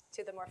applies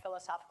to the more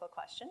philosophical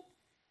question.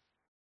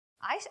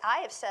 I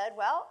have said,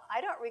 well,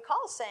 I don't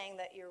recall saying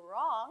that you're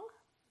wrong.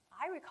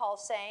 I recall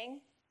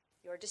saying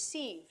you're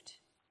deceived.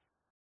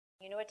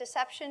 You know what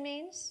deception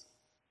means?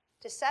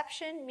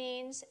 Deception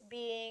means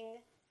being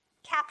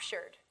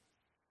captured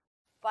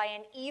by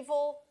an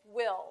evil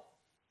will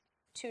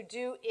to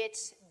do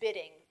its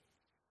bidding.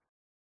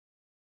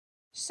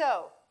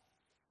 So,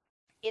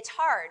 it's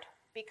hard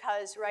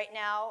because right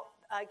now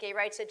gay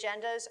rights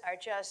agendas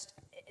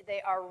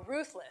are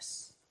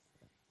ruthless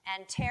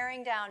and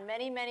tearing down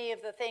many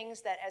of the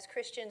things that as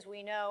Christians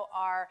we know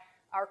are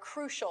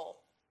crucial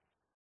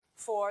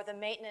for the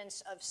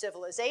maintenance of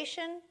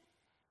civilization,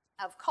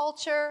 of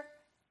culture,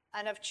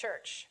 and of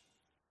church.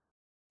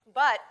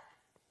 But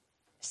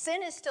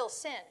sin is still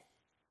sin.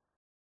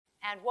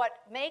 And what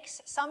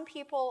makes some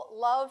people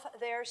love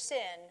their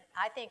sin,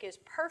 I think, is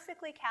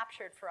perfectly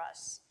captured for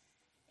us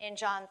in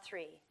John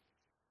 3.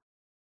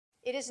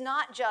 It is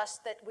not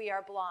just that we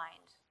are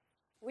blind.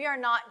 We are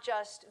not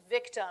just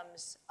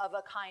victims of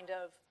a kind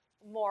of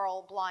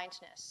moral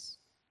blindness.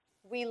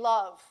 We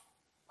love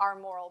our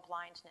moral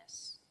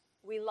blindness.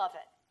 We love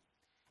it.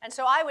 And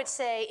so I would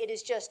say it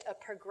is just a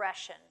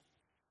progression.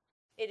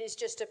 It is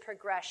just a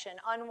progression.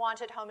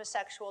 Unwanted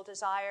homosexual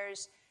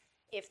desires,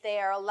 if they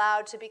are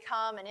allowed to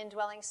become an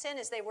indwelling sin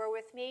as they were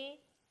with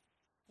me,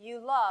 you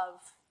love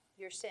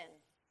your sin.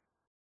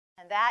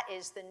 And that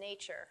is the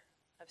nature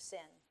of sin.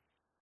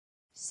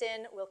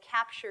 Sin will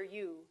capture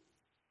you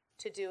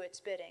to do its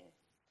bidding.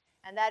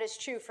 And that is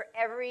true for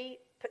every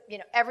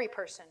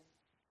person.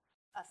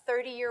 A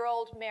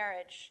 30-year-old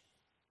marriage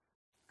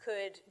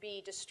could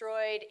be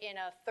destroyed in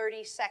a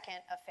 30-second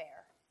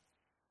affair.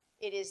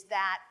 It is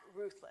that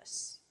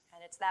ruthless,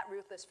 and it's that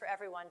ruthless for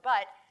everyone.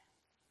 But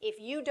if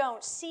you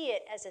don't see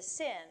it as a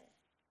sin,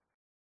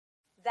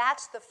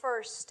 that's the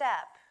first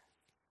step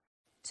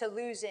to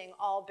losing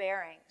all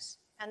bearings.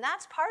 And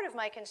that's part of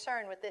my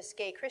concern with this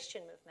gay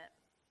Christian movement.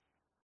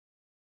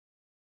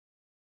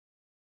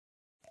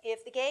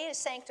 If the gay is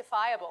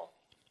sanctifiable,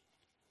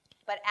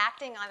 but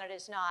acting on it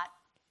is not,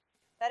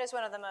 that is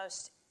one of the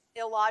most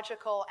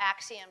illogical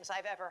axioms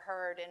I've ever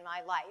heard in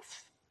my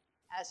life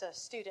as a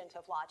student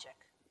of logic.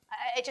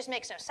 It just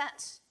makes no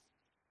sense.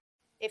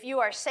 If you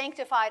are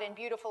sanctified and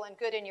beautiful and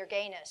good in your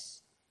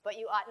gayness, but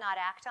you ought not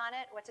act on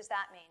it, what does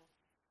that mean?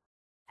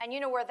 And you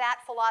know where that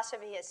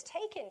philosophy has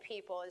taken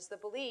people is the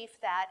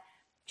belief that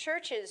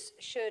churches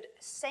should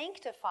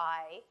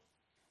sanctify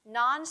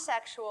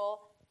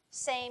non-sexual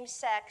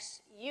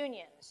same-sex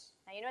unions.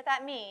 Now, you know what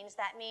that means?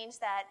 That means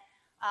that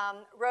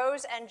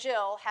Rose and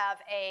Jill have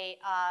a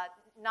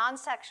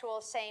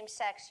non-sexual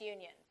same-sex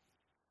union.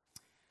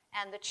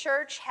 And the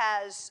church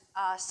has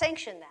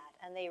sanctioned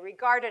that, and they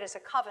regard it as a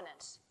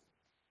covenant.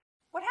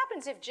 What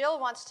happens if Jill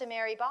wants to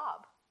marry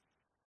Bob?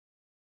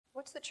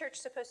 What's the church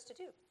supposed to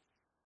do?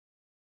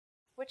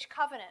 Which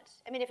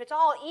covenant? I mean, if it's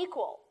all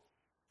equal,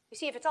 you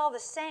see, if it's all the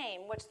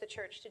same, what's the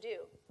church to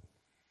do?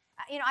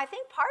 I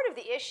think part of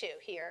the issue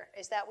here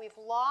is that we've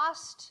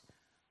lost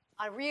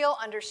a real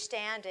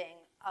understanding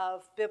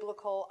of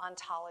biblical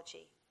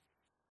ontology.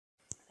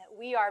 That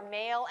we are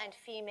male and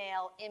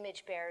female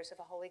image bearers of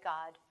a holy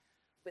God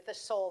with a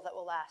soul that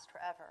will last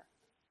forever.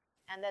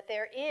 And that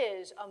there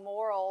is a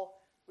moral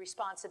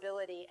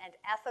responsibility and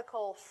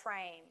ethical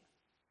frame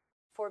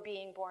for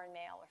being born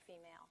male or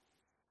female.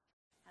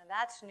 And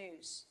that's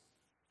news.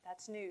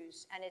 That's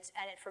news. And it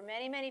for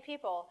many, many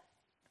people,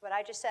 what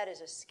I just said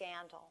is a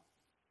scandal.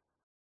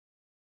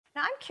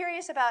 Now, I'm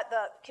curious about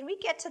can we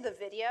get to the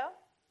video?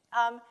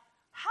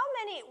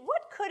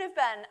 What could have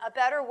been a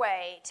better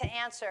way to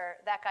answer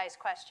that guy's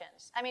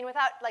questions? I mean,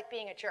 without,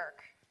 being a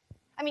jerk.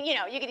 I mean,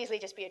 you could easily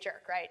just be a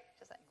jerk, right?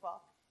 Just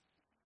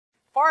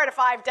 4 out of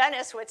 5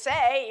 dentists would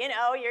say,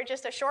 you're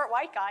just a short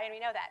white guy, and we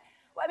know that.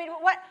 Well, I mean,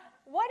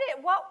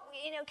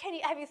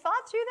 have you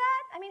thought through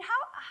that? I mean,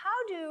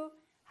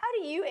 how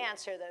do you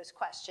answer those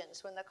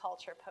questions when the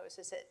culture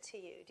poses it to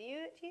you? Do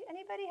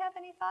anybody have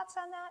any thoughts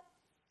on that?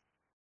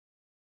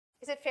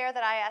 Is it fair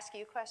that I ask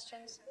you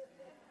questions?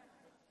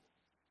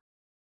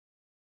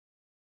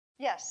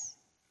 Yes.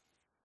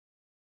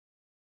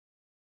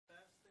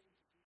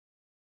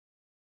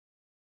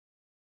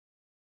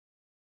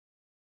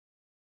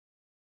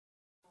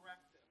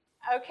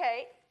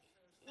 Okay.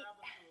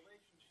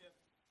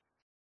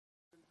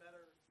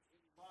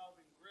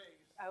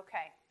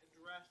 Okay.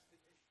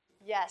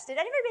 Yes. Did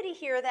anybody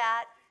hear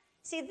that?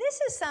 See, this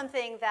is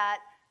something that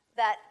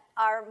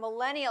our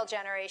millennial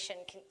generation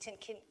can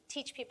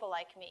teach people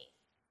like me.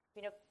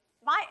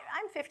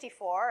 I'm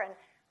 54, and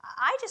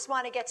I just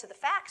want to get to the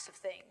facts of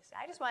things.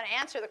 I just want to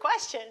answer the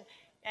question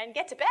and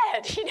get to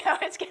bed.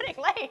 It's getting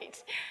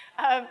late.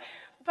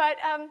 But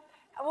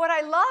what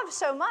I love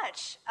so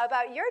much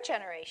about your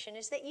generation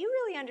is that you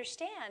really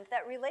understand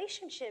that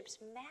relationships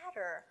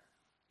matter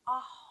a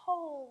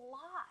whole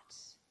lot.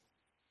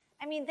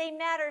 I mean, they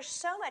matter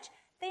so much.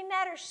 They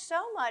matter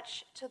so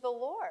much to the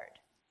Lord.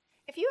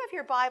 If you have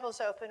your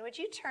Bibles open, would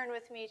you turn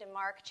with me to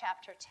Mark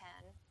chapter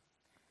 10?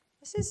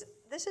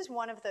 This is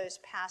one of those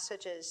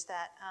passages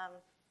that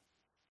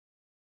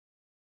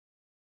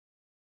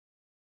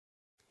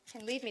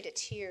can lead me to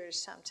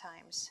tears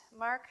sometimes.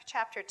 Mark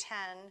chapter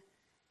 10,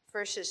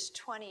 verses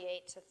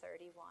 28 to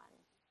 31.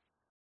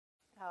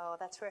 Oh,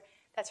 that's where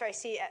I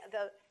see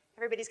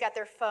everybody's got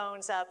their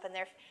phones up, and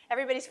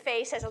everybody's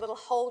face has a little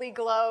holy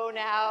glow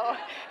now.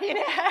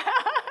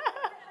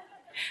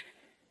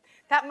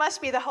 That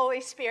must be the Holy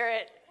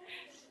Spirit.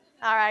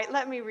 All right,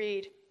 let me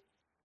read.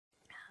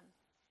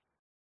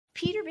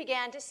 Peter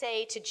began to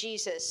say to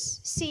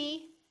Jesus,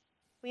 "See,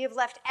 we have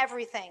left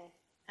everything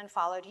and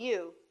followed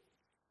you."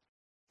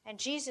 And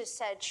Jesus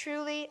said,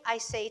 "Truly, I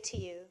say to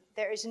you,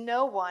 there is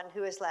no one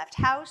who has left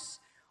house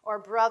or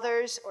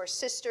brothers or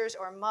sisters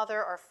or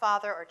mother or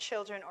father or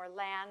children or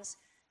lands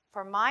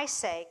for my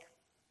sake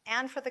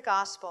and for the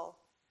gospel,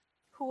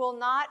 who will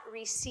not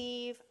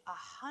receive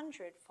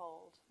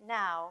 100-fold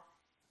now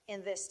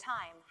in this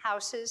time,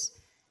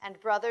 houses and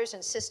brothers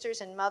and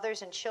sisters and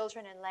mothers and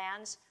children and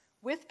lands,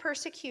 with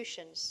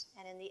persecutions,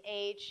 and in the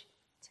age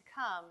to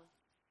come,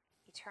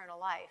 eternal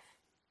life."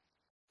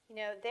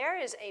 There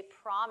is a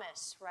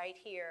promise right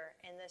here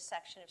in this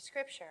section of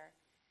Scripture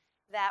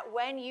that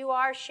when you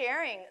are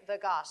sharing the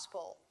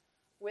gospel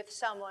with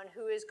someone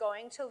who is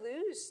going to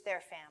lose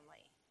their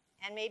family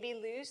and maybe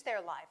lose their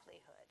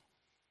livelihood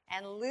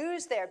and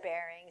lose their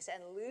bearings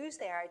and lose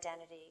their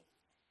identity,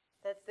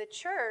 that the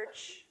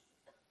church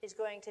is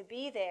going to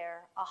be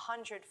there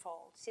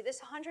 100-fold. See,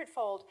 this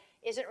 100-fold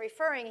isn't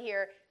referring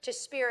here to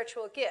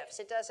spiritual gifts.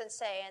 It doesn't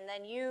say, and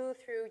then you,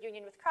 through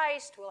union with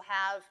Christ, will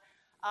have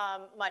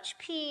much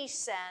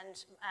peace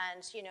and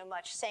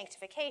much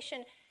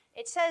sanctification.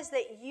 It says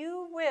that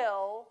you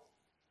will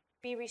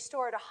be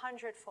restored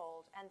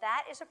 100-fold, and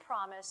that is a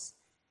promise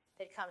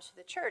that comes to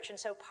the church. And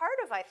so part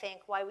of, I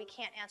think, why we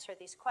can't answer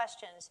these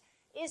questions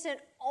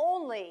isn't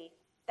only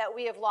that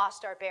we have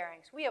lost our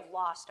bearings. We have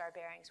lost our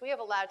bearings. We have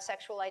allowed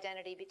sexual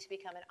identity to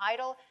become an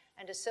idol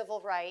and a civil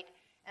right,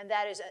 and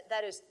that is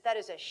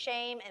a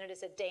shame, and it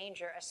is a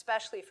danger,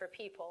 especially for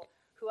people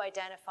who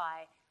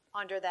identify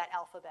under that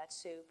alphabet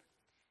soup.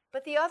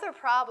 But the other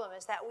problem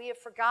is that we have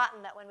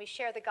forgotten that when we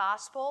share the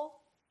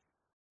gospel,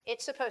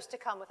 it's supposed to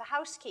come with a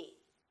house key.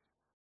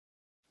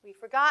 We've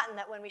forgotten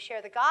that when we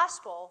share the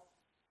gospel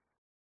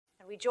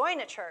and we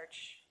join a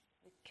church,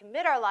 we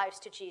commit our lives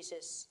to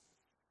Jesus,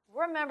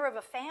 we're a member of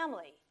a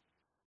family.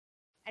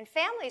 And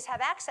families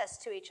have access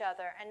to each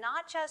other, and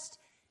not just,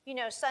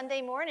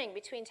 Sunday morning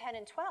between 10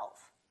 and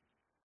 12.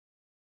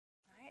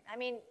 Right? I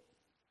mean,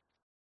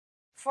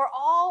 for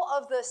all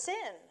of the sin,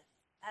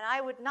 and I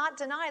would not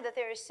deny that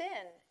there is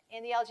sin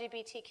in the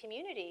LGBT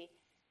community,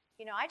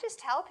 I just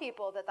tell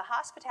people that the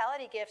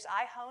hospitality gifts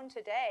I honed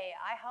today,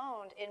 I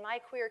honed in my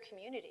queer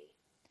community.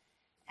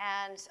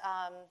 And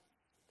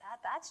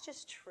that's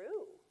just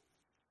true.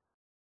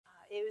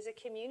 It was a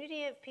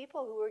community of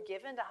people who were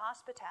given to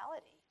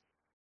hospitality.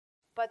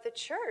 But the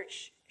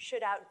church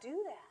should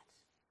outdo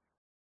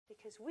that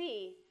because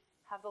we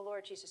have the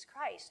Lord Jesus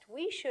Christ.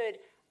 We should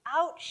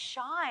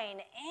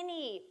outshine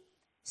any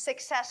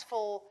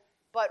successful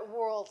but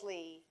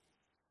worldly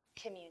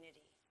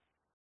community.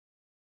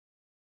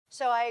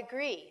 So I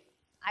agree.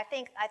 I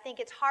think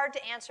it's hard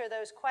to answer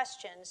those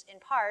questions in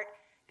part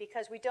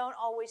because we don't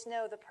always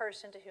know the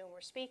person to whom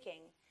we're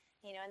speaking.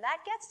 And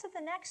that gets to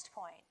the next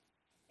point.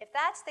 If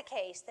that's the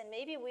case, then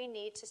maybe we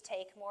need to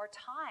take more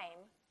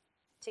time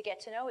to get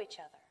to know each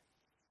other.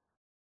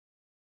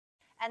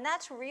 And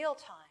that's real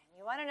time.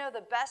 You want to know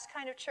the best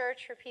kind of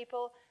church for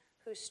people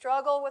who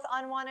struggle with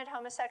unwanted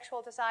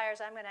homosexual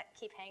desires? I'm going to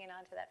keep hanging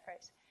on to that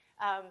phrase.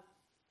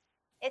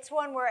 It's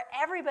one where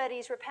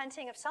everybody's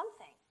repenting of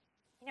something.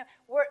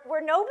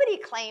 Where nobody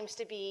claims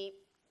to be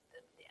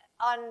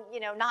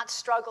not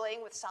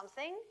struggling with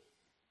something,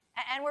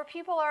 and where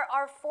people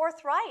are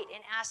forthright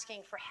in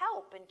asking for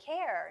help and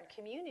care and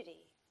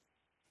community.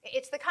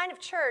 It's the kind of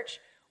church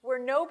where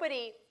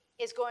nobody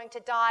is going to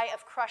die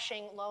of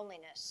crushing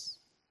loneliness.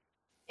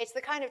 It's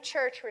the kind of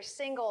church where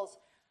singles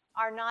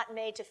are not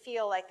made to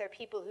feel like they're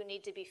people who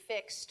need to be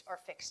fixed or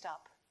fixed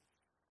up.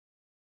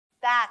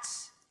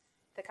 That's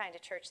the kind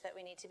of church that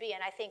we need to be,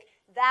 and I think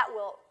that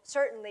will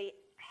certainly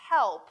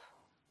help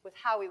with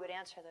how we would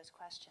answer those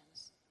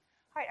questions.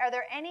 All right, are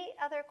there any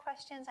other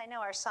questions? I know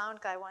our sound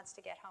guy wants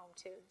to get home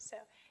too, so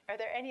are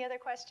there any other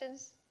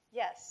questions?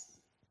 Yes.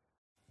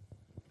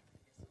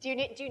 Do you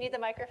need the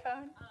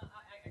microphone?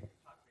 I can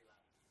talk pretty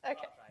loud.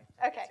 Okay.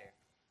 Okay.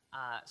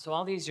 So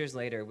all these years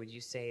later, would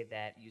you say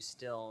that you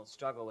still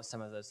struggle with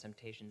some of those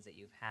temptations that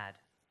you've had?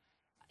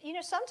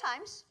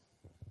 Sometimes.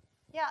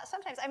 Yeah,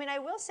 sometimes. I mean, I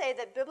will say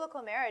that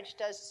biblical marriage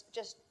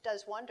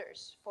does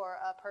wonders for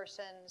a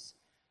person's,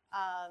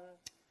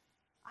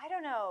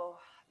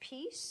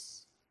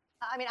 peace.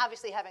 I mean,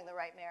 obviously having the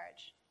right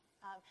marriage.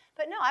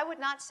 But no, I would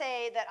not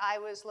say that I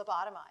was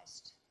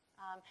lobotomized.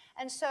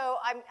 And so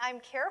I'm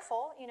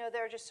careful.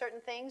 There are just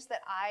certain things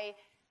that I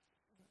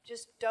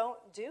just don't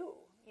do.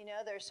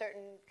 There are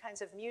certain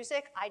kinds of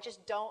music I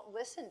just don't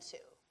listen to.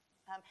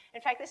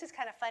 In fact, this is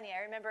kind of funny.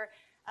 I remember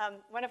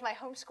one of my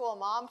homeschool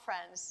mom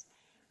friends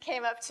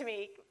came up to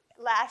me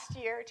last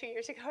year, 2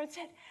 years ago, and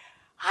said,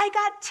 I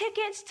got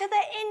tickets to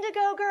the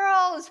Indigo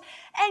Girls,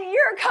 and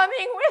you're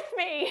coming with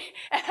me.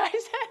 And I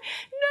said,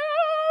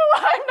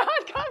 no, I'm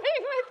not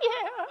coming with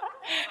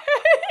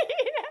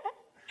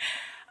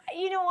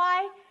you. You know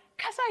why?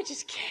 Because I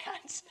just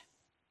can't.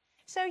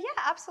 So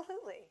yeah,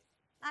 absolutely.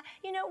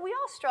 We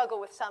all struggle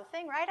with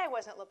something, right? I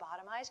wasn't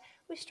lobotomized.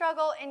 We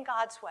struggle in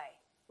God's way.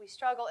 We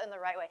struggle in the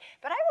right way.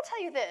 But I will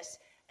tell you this,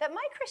 that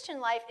my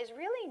Christian life is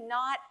really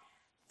not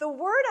the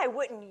word I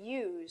wouldn't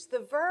use,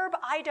 the verb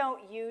I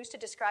don't use to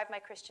describe my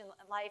Christian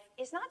life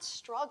is not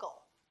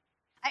struggle.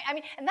 I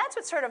mean, and that's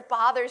what sort of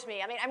bothers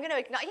me. I mean, I'm going to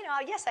acknowledge,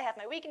 yes, I have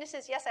my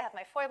weaknesses, yes, I have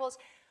my foibles,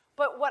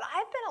 but what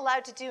I've been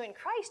allowed to do in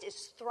Christ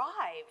is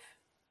thrive.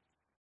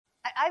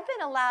 I've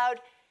been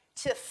allowed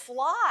to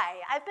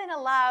fly. I've been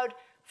allowed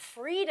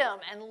freedom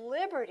and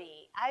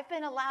liberty. I've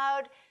been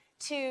allowed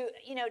to,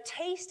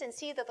 taste and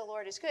see that the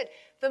Lord is good.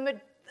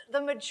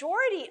 The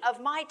majority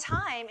of my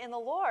time in the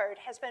Lord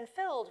has been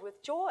filled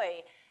with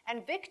joy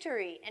and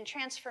victory and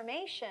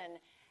transformation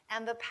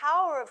and the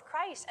power of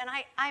Christ. And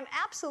I'm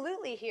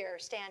absolutely here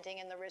standing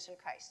in the risen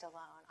Christ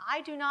alone.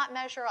 I do not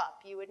measure up.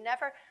 You would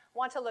never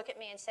want to look at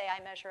me and say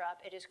I measure up.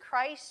 It is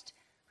Christ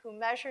who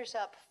measures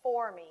up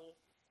for me,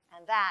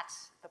 and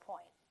that's the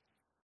point.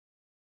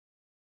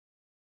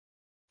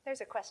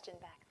 There's a question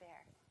back there.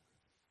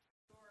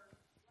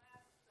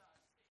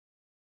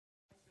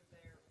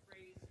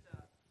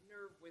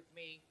 With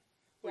me,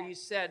 where you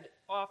said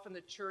often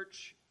the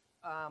church,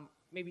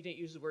 maybe you didn't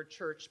use the word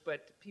church,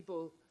 but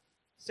people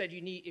said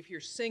if you're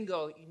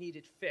single, you need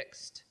it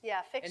fixed.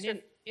 Yeah, fixed.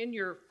 And in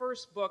your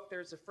first book,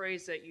 there's a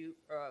phrase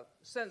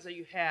sentence that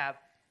you have.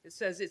 It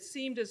says, it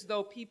seemed as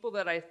though people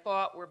that I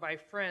thought were my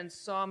friends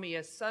saw me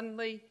as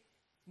suddenly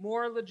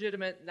more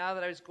legitimate now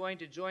that I was going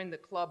to join the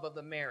club of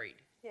the married.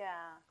 Yeah.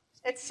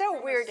 It's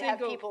so weird to have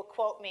people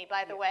quote me,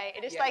 by the way.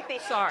 It is like the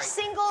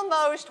single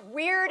most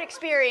weird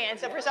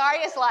experience of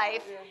Rosaria's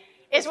life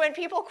is when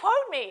people quote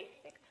me.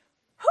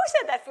 Who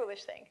said that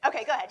foolish thing?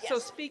 Okay, go ahead. Yes. So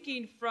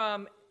speaking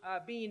from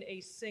being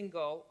a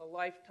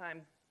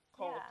lifetime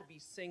call to be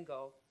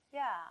single,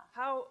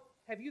 how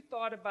have you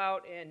thought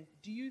about and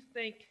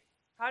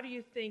how do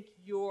you think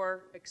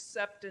your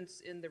acceptance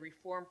in the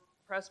Reformed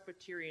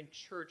Presbyterian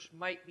Church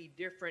might be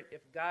different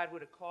if God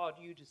would have called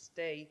you to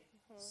stay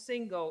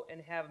single and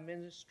have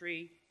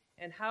ministry,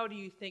 and how do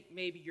you think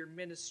maybe your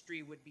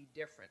ministry would be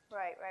different?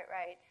 Right.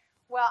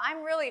 Well,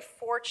 I'm really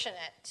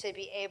fortunate to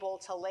be able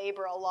to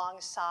labor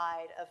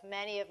alongside of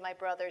many of my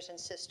brothers and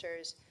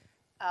sisters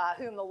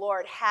whom the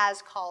Lord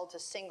has called to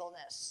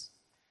singleness.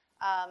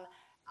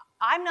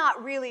 I'm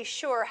not really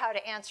sure how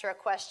to answer a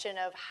question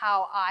of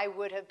how I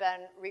would have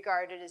been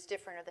regarded as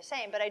different or the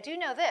same, but I do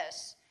know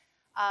this.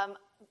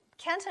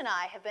 Kent and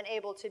I have been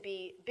able to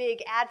be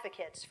big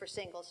advocates for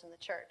singles in the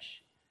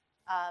church.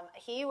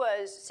 He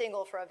was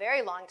single for a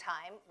very long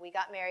time. We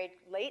got married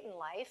late in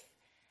life,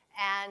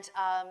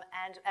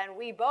 And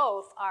we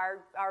both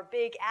are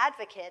big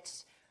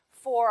advocates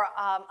for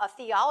a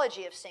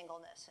theology of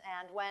singleness.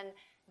 And when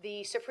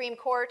the Supreme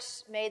Court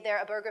made their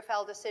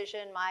Obergefell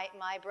decision,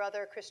 my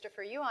brother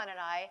Christopher Yuan and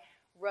I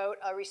wrote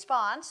a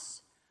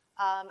response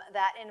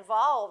that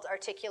involved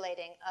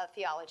articulating a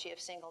theology of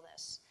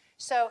singleness.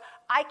 So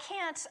I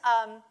can't,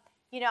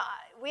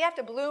 we have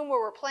to bloom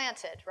where we're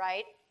planted,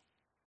 right?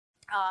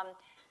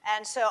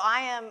 And so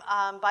I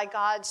am, by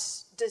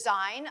God's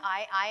design,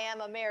 I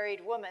am a married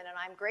woman, and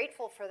I'm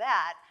grateful for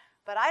that.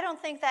 But I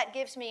don't think that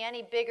gives me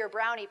any bigger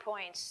brownie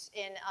points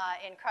in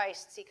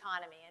Christ's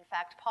economy. In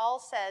fact, Paul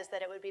says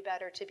that it would be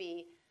better to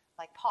be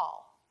like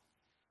Paul.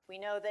 We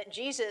know that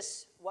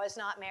Jesus was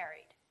not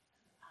married.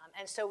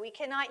 And so we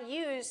cannot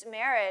use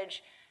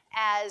marriage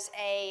as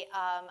a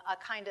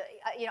kind of,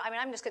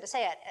 I'm just going to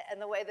say it in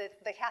the way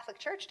that the Catholic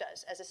Church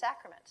does, as a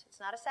sacrament. It's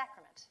not a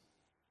sacrament.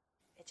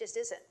 It just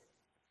isn't.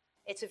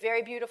 It's a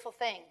very beautiful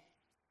thing.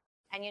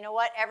 And you know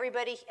what? Every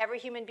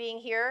human being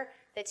here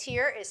that's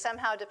here is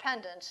somehow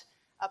dependent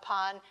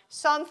upon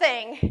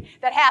something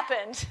that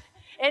happened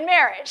in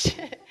marriage.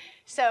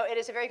 So it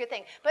is a very good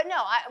thing. But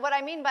no, what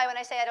I mean by when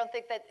I say I don't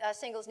think that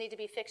singles need to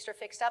be fixed or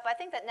fixed up, I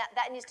think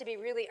that needs to be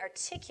really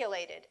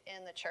articulated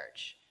in the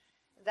church.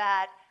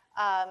 That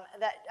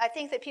I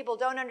think that people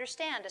don't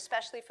understand,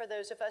 especially for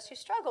those of us who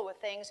struggle with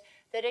things,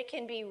 that it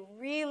can be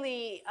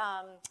really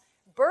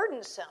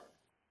burdensome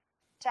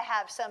to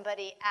have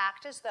somebody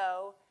act as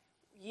though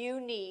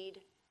you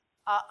need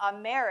a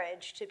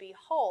marriage to be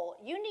whole.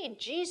 You need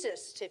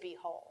Jesus to be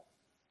whole.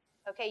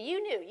 Okay,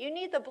 you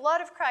need the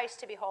blood of Christ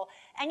to be whole,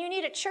 and you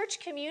need a church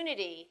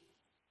community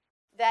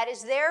that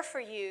is there for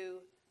you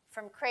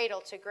from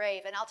cradle to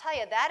grave. And I'll tell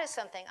you, that is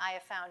something I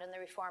have found in the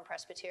Reformed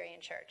Presbyterian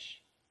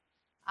Church.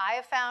 I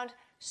have found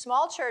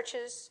small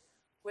churches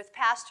with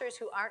pastors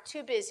who aren't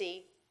too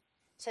busy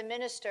to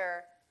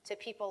minister to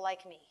people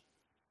like me.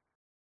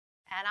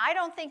 And I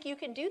don't think you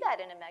can do that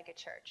in a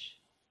megachurch.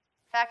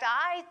 In fact,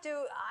 I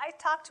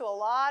talk to a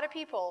lot of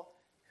people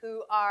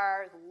who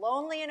are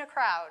lonely in a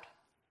crowd.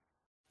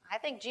 I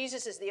think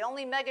Jesus is the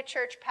only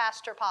megachurch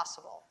pastor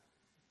possible.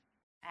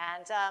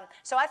 And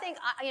so I think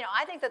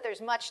that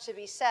there's much to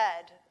be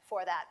said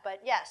for that. But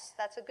yes,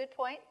 that's a good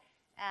point,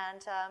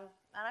 and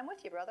I'm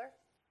with you, brother.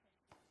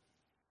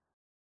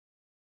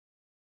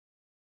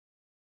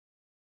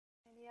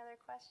 Any other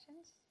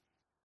questions?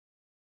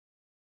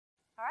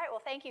 All right,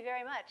 well, thank you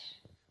very much.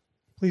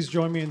 Please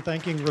join me in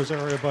thanking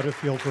Rosaria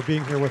Butterfield for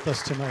being here with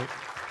us tonight.